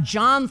to have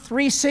John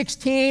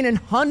 3:16 and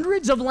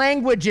hundreds of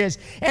languages.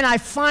 And I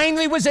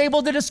finally was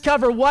able to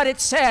discover what it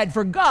said.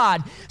 For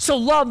God so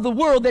loved the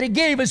world that he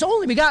gave his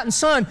only begotten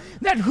Son,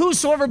 that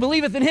whosoever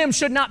believeth in him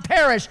should not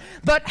perish,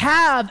 but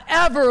have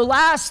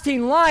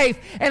everlasting life.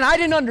 And I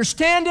didn't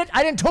understand it.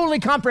 I didn't totally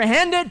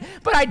comprehend it,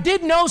 but I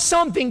did know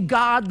something.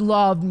 God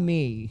loved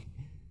me.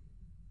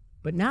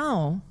 But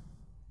now,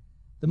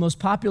 the most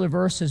popular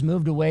verse has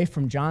moved away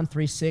from John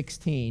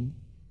 3:16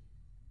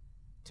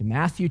 to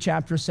Matthew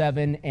chapter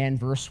 7 and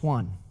verse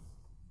 1,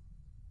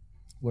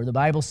 where the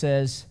Bible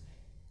says,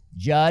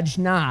 "Judge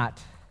not,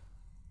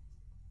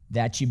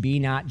 that you be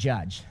not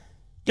judged."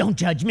 Don't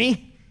judge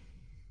me.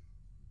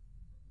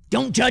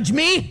 Don't judge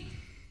me.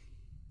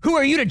 Who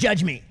are you to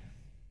judge me?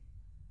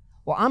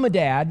 Well, I'm a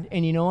dad,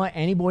 and you know what?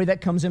 Any boy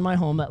that comes in my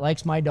home that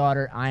likes my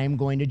daughter, I am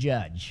going to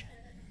judge.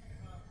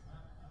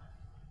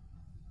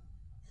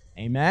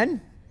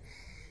 Amen?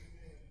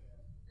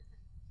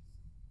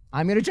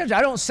 I'm going to judge.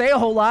 I don't say a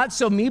whole lot,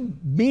 so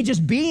me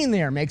just being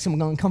there makes them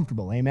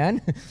uncomfortable.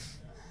 Amen?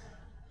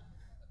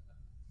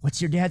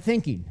 What's your dad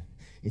thinking?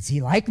 Is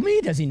he like me?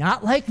 Does he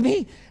not like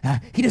me?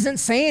 He doesn't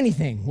say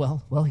anything.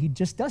 Well, he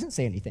just doesn't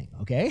say anything,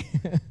 okay?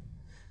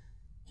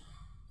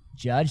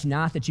 Judge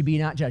not that you be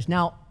not judged.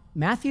 Now,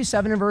 Matthew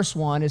 7 and verse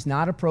 1 is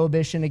not a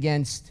prohibition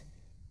against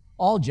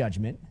all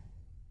judgment.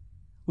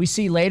 We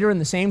see later in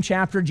the same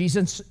chapter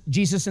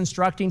Jesus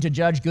instructing to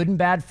judge good and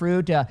bad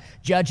fruit,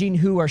 judging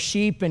who are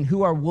sheep and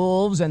who are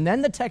wolves. And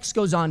then the text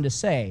goes on to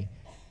say,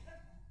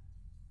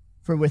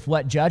 "For with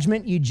what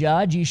judgment you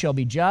judge, you shall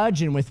be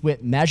judged, and with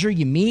what measure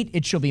you mete,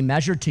 it shall be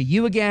measured to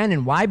you again.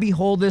 And why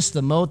beholdest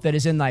the mote that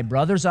is in thy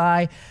brother's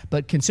eye,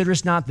 but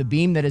considerest not the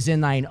beam that is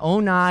in thine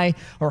own eye?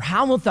 Or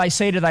how wilt thou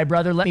say to thy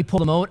brother, Let me pull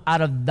the mote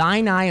out of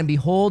thine eye, and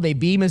behold, a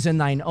beam is in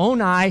thine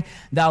own eye?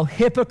 Thou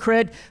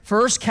hypocrite,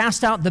 first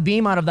cast out the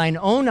beam out of thine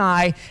own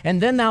eye,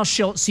 and then thou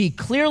shalt see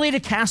clearly to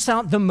cast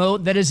out the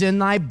mote that is in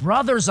thy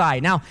brother's eye."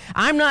 Now,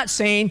 I'm not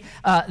saying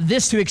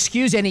this to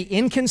excuse any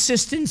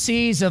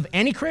inconsistencies of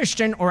any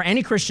Christian or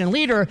any Christian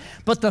leader,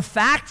 but the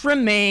fact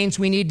remains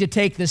we need to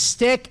take the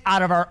stick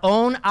out of our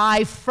own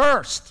eye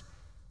first.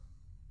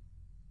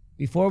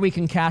 Before we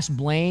can cast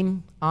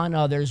blame on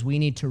others, we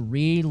need to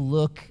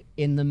re-look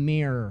in the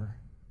mirror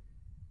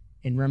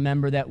and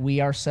remember that we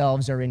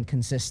ourselves are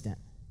inconsistent.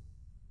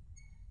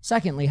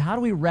 Secondly, how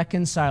do we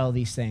reconcile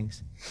these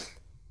things?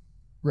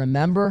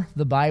 Remember,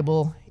 the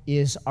Bible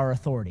is our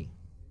authority.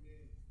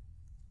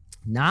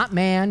 Not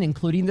man,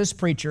 including this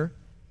preacher,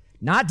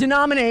 not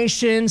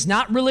denominations,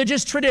 not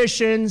religious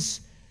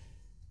traditions,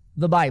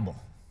 the Bible.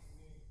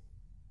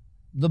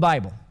 The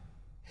Bible.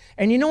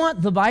 And you know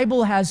what? The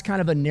Bible has kind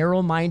of a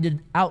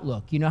narrow-minded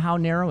outlook. You know how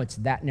narrow? It's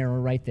that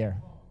narrow right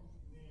there.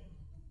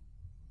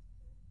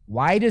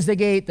 Wide is the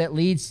gate that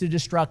leads to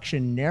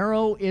destruction.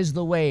 Narrow is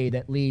the way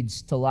that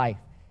leads to life.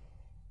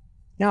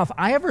 Now, if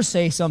I ever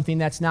say something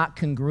that's not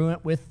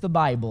congruent with the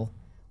Bible,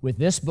 with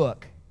this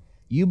book,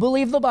 you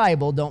believe the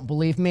Bible, don't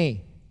believe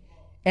me.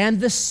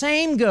 And the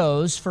same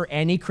goes for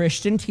any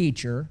Christian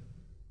teacher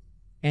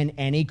and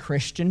any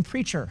Christian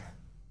preacher.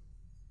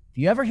 If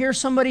you ever hear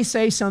somebody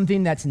say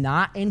something that's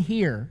not in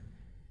here,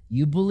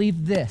 you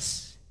believe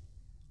this,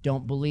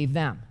 don't believe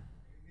them.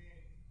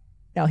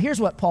 Now,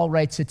 here's what Paul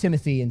writes to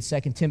Timothy in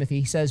 2 Timothy.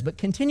 He says, "But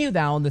continue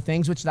thou in the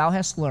things which thou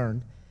hast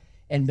learned,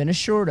 and been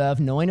assured of,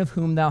 knowing of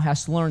whom thou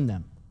hast learned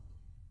them."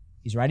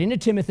 He's writing to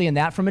Timothy, "And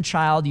that from a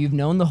child you've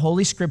known the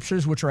Holy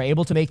Scriptures, which are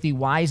able to make thee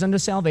wise unto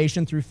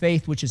salvation through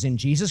faith, which is in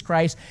Jesus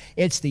Christ."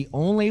 It's the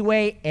only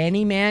way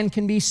any man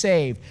can be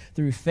saved,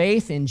 through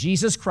faith in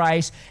Jesus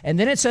Christ. And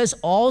then it says,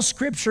 "All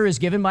Scripture is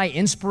given by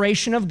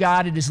inspiration of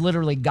God." It is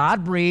literally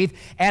God-breathed,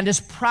 and is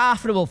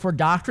profitable for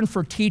doctrine,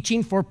 for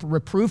teaching, for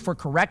reproof, for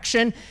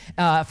correction,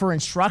 for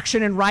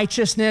instruction in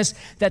righteousness,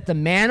 that the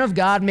man of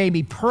God may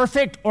be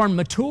perfect or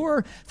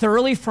mature,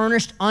 thoroughly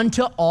furnished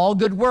unto all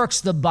good works.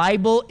 The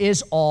Bible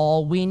is all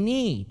we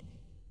need.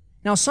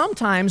 Now,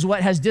 sometimes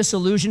what has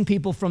disillusioned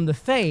people from the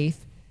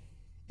faith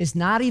is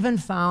not even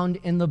found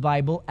in the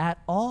Bible at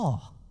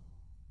all.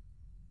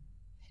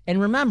 And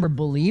remember,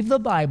 believe the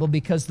Bible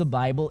because the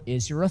Bible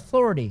is your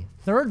authority.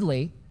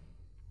 Thirdly,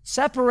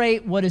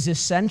 separate what is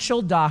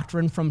essential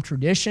doctrine from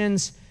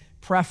traditions,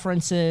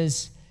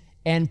 preferences,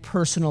 and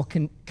personal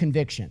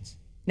convictions.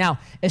 Now,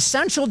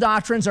 essential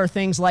doctrines are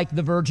things like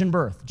the virgin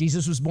birth.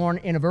 Jesus was born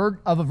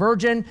of a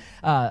virgin,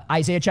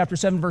 Isaiah chapter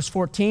 7, verse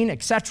 14,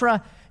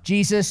 etc.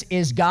 Jesus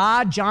is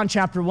God, John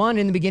chapter 1,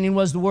 in the beginning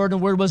was the Word, and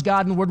the Word was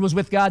God, and the Word was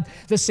with God.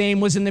 The same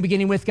was in the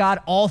beginning with God.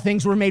 All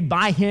things were made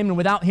by Him, and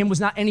without Him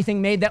was not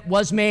anything made that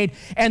was made.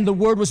 And the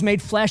Word was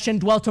made flesh and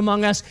dwelt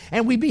among us,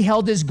 and we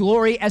beheld His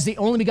glory as the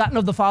only begotten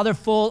of the Father,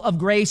 full of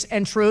grace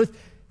and truth.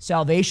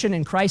 Salvation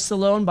in Christ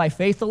alone, by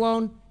faith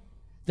alone.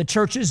 The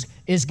church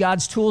is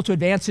God's tool to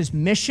advance His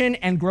mission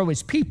and grow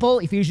His people,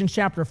 Ephesians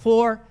chapter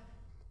 4.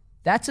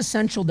 That's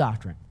essential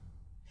doctrine.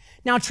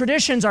 Now,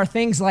 traditions are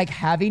things like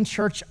having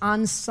church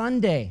on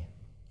Sunday.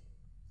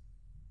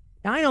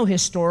 Now, I know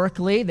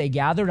historically they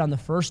gathered on the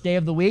first day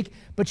of the week,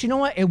 but you know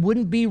what? It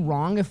wouldn't be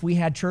wrong if we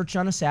had church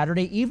on a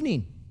Saturday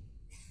evening.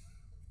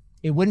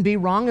 It wouldn't be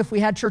wrong if we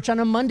had church on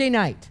a Monday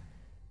night.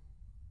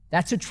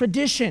 That's a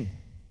tradition.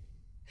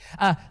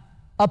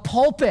 A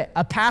pulpit,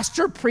 a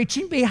pastor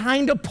preaching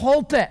behind a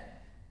pulpit.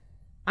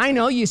 I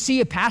know you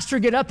see a pastor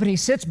get up and he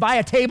sits by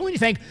a table and you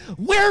think,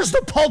 where's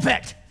the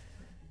pulpit?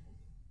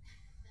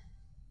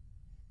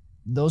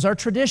 Those are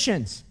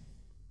traditions.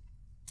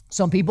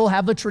 Some people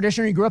have the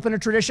tradition, or you grew up in a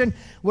tradition,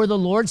 where the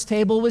Lord's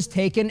table was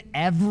taken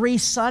every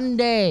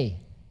Sunday.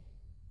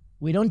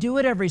 We don't do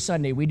it every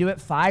Sunday. We do it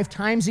 5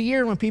 times a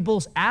year. When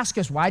people ask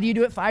us, why do you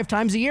do it 5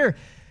 times a year?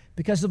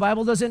 Because the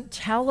Bible doesn't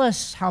tell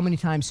us how many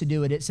times to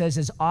do it. It says,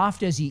 as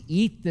oft as you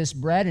eat this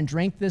bread and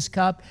drink this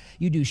cup,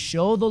 you do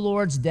show the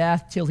Lord's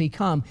death till he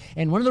come.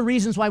 And one of the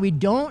reasons why we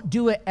don't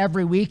do it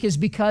every week is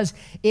because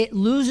it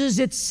loses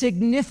its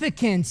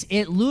significance.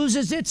 It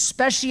loses its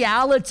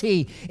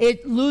speciality.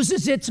 It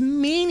loses its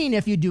meaning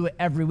if you do it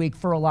every week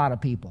for a lot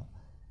of people.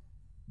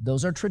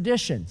 Those are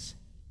traditions.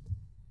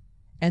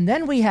 And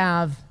then we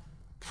have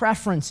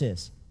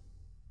preferences.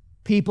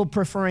 People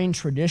preferring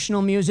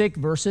traditional music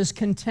versus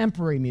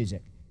contemporary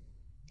music.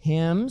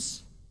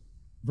 Hymns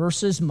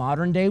versus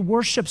modern-day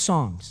worship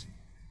songs.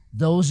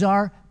 Those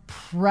are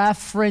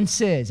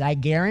preferences. I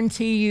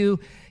guarantee you,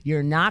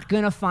 you're not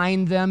going to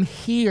find them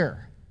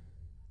here.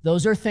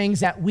 Those are things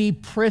that we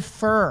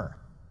prefer.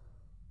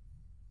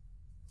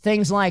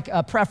 Things like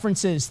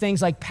preferences,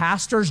 things like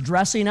pastors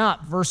dressing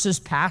up versus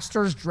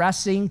pastors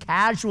dressing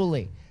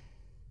casually.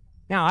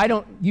 Now, I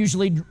don't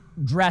usually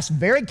dress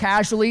very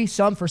casually.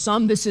 For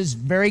some, this is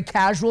very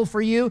casual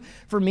for you.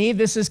 For me,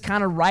 this is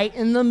kind of right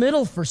in the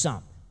middle for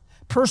some.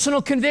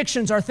 Personal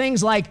convictions are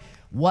things like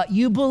what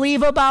you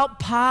believe about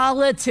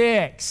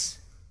politics.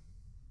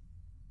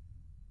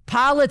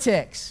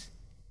 Politics.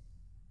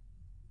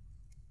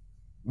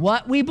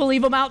 What we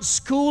believe about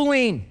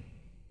schooling.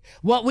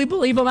 What we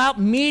believe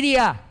about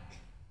media.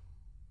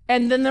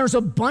 And then there's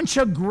a bunch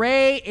of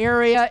gray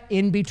area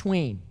in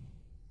between.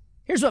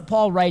 Here's what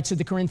Paul writes to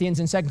the Corinthians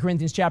in 2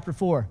 Corinthians chapter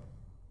 4.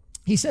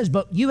 He says,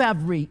 but you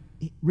have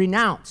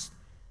renounced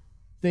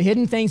the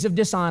hidden things of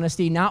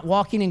dishonesty, not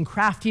walking in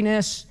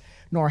craftiness,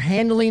 nor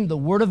handling the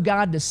word of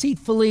God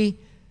deceitfully,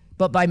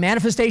 but by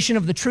manifestation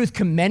of the truth,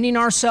 commending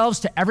ourselves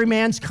to every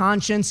man's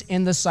conscience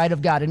in the sight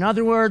of God. In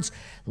other words,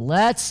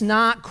 let's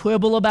not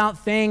quibble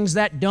about things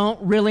that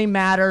don't really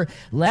matter.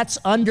 Let's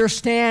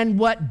understand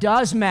what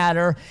does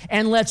matter,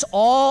 and let's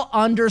all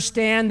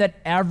understand that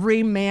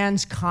every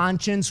man's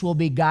conscience will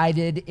be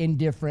guided in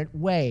different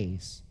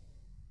ways.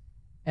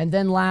 And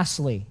then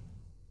lastly,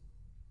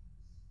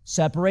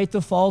 separate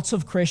the faults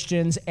of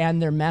Christians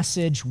and their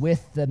message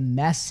with the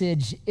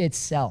message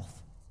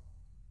itself.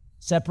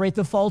 Separate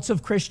the faults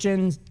of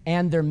Christians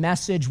and their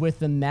message with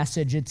the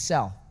message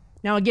itself.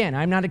 Now again,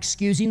 I'm not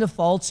excusing the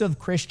faults of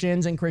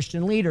Christians and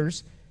Christian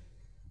leaders,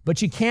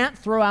 but you can't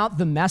throw out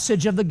the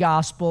message of the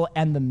gospel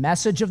and the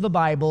message of the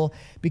Bible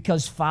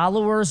because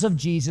followers of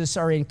Jesus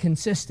are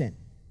inconsistent.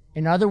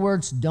 In other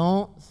words,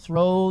 don't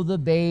throw the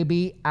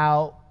baby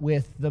out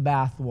with the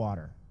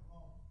bathwater.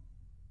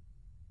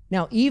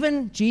 Now,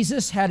 even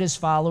Jesus had his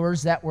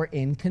followers that were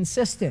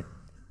inconsistent.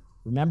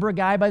 Remember a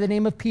guy by the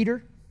name of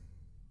Peter?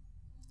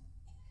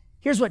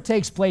 Here's what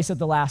takes place at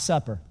the Last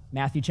Supper,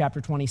 Matthew chapter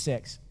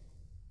 26.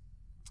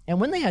 And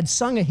when they had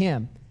sung a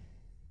hymn,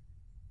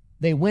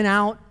 they went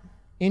out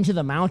into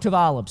the Mount of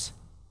Olives.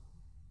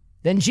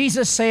 Then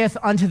Jesus saith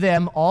unto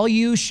them, all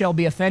you shall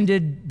be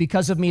offended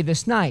because of me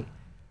this night.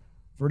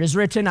 For it is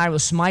written, I will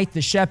smite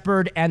the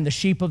shepherd, and the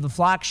sheep of the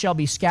flock shall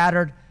be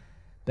scattered.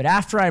 But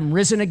after I am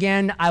risen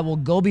again, I will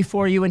go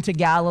before you into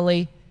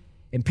Galilee.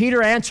 And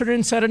Peter answered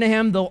and said unto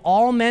him, though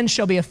all men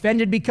shall be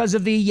offended because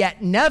of thee,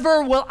 yet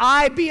never will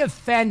I be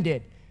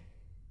offended.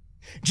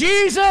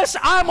 Jesus,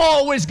 I'm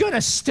always going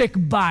to stick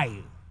by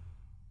you.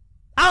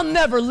 I'll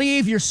never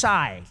leave your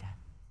side.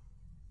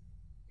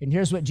 And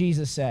here's what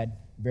Jesus said,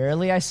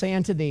 verily I say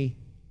unto thee,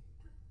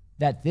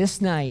 that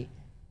this night,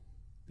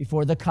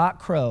 before the cock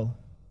crow,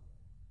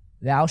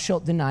 thou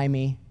shalt deny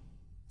me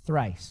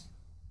thrice.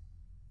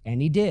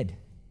 And he did.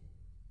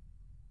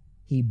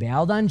 He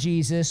bailed on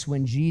Jesus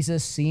when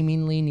Jesus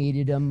seemingly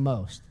needed him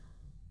most.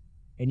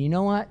 And you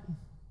know what?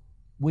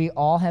 We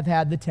all have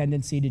had the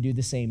tendency to do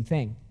the same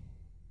thing.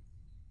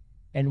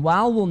 And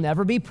while we'll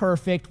never be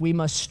perfect, we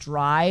must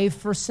strive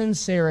for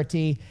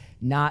sincerity,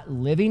 not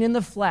living in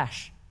the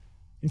flesh.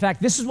 In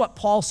fact, this is what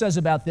Paul says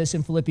about this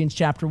in Philippians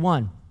chapter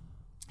 1.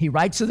 He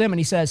writes to them and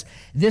he says,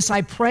 this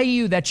I pray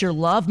you that your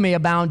love may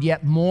abound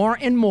yet more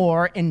and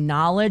more in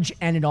knowledge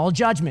and in all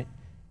judgment,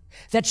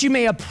 that you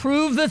may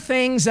approve the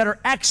things that are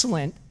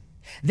excellent,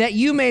 that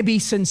you may be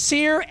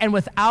sincere and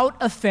without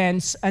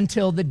offense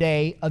until the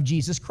day of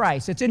Jesus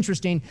Christ. It's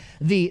interesting,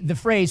 the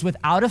phrase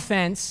without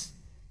offense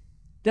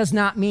does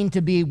not mean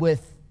to be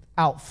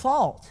without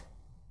fault.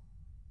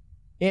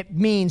 It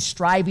means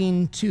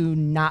striving to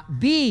not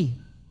be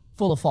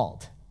full of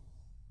fault.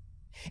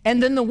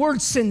 And then the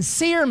word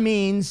sincere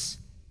means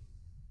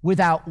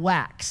without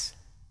wax.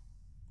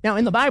 Now,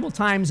 in the Bible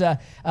times,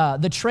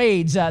 the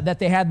trades that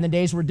they had in the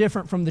days were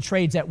different from the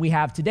trades that we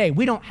have today.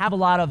 We don't have a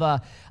lot of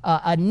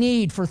a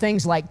need for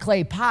things like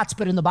clay pots,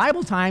 but in the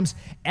Bible times,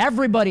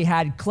 everybody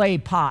had clay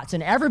pots,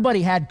 and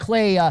everybody had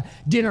clay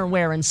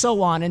dinnerware and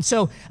so on. And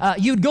so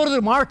you'd go to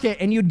the market,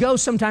 and you'd go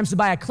sometimes to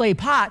buy a clay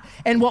pot,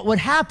 and what would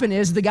happen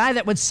is the guy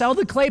that would sell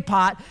the clay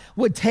pot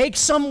would take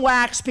some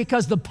wax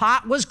because the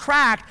pot was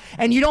cracked,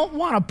 and you don't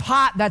want a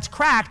pot that's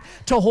cracked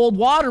to hold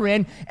water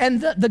in, and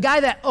the guy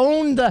that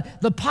owned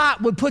the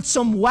pot would put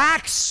some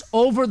wax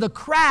over the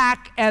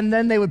crack, and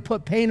then they would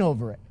put paint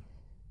over it.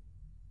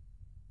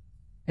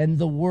 And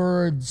the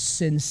word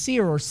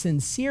sincere or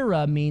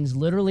sincera means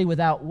literally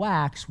without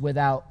wax,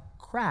 without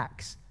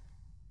cracks.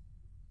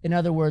 In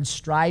other words,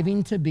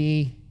 striving to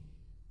be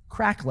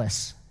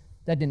crackless.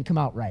 That didn't come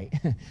out right.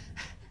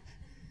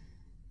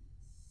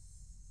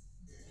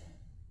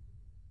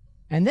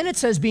 And then it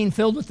says, being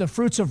filled with the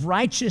fruits of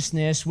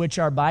righteousness, which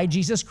are by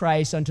Jesus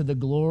Christ unto the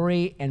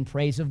glory and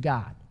praise of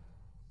God.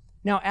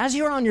 Now, as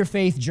you're on your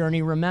faith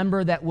journey,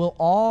 remember that we'll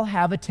all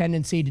have a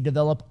tendency to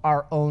develop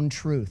our own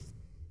truth.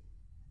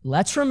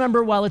 Let's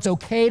remember, while it's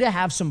okay to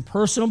have some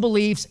personal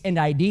beliefs and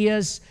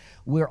ideas,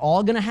 we're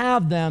all going to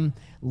have them.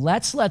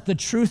 Let's let the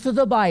truth of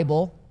the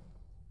Bible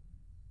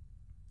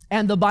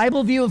and the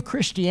Bible view of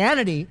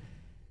Christianity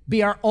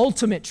be our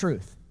ultimate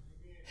truth.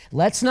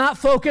 Let's not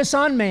focus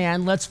on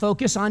man. Let's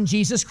focus on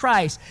Jesus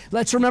Christ.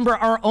 Let's remember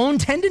our own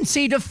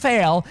tendency to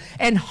fail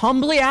and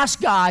humbly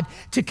ask God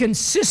to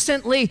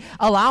consistently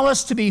allow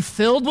us to be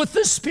filled with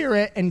the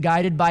Spirit and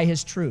guided by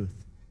His truth.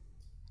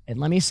 And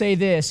let me say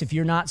this, if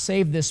you're not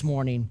saved this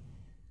morning,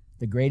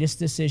 the greatest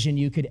decision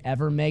you could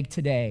ever make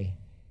today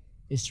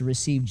is to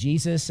receive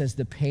Jesus as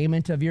the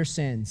payment of your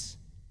sins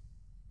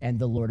and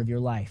the Lord of your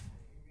life.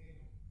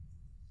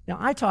 Now,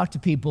 I talk to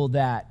people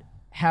that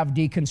have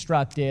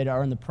deconstructed,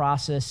 are in the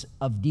process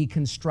of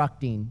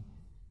deconstructing,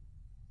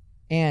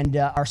 and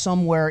are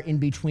somewhere in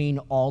between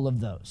all of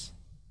those.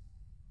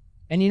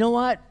 And you know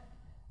what?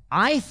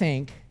 I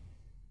think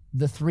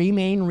the three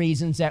main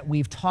reasons that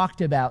we've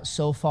talked about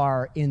so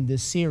far in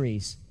this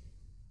series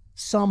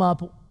sum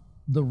up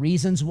the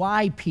reasons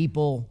why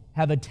people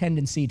have a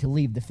tendency to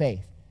leave the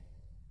faith.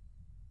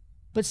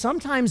 But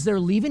sometimes they're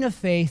leaving a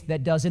faith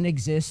that doesn't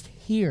exist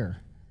here.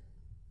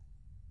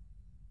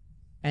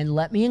 And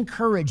let me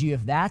encourage you,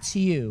 if that's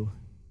you,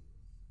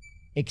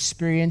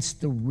 experience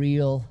the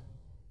real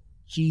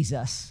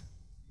Jesus.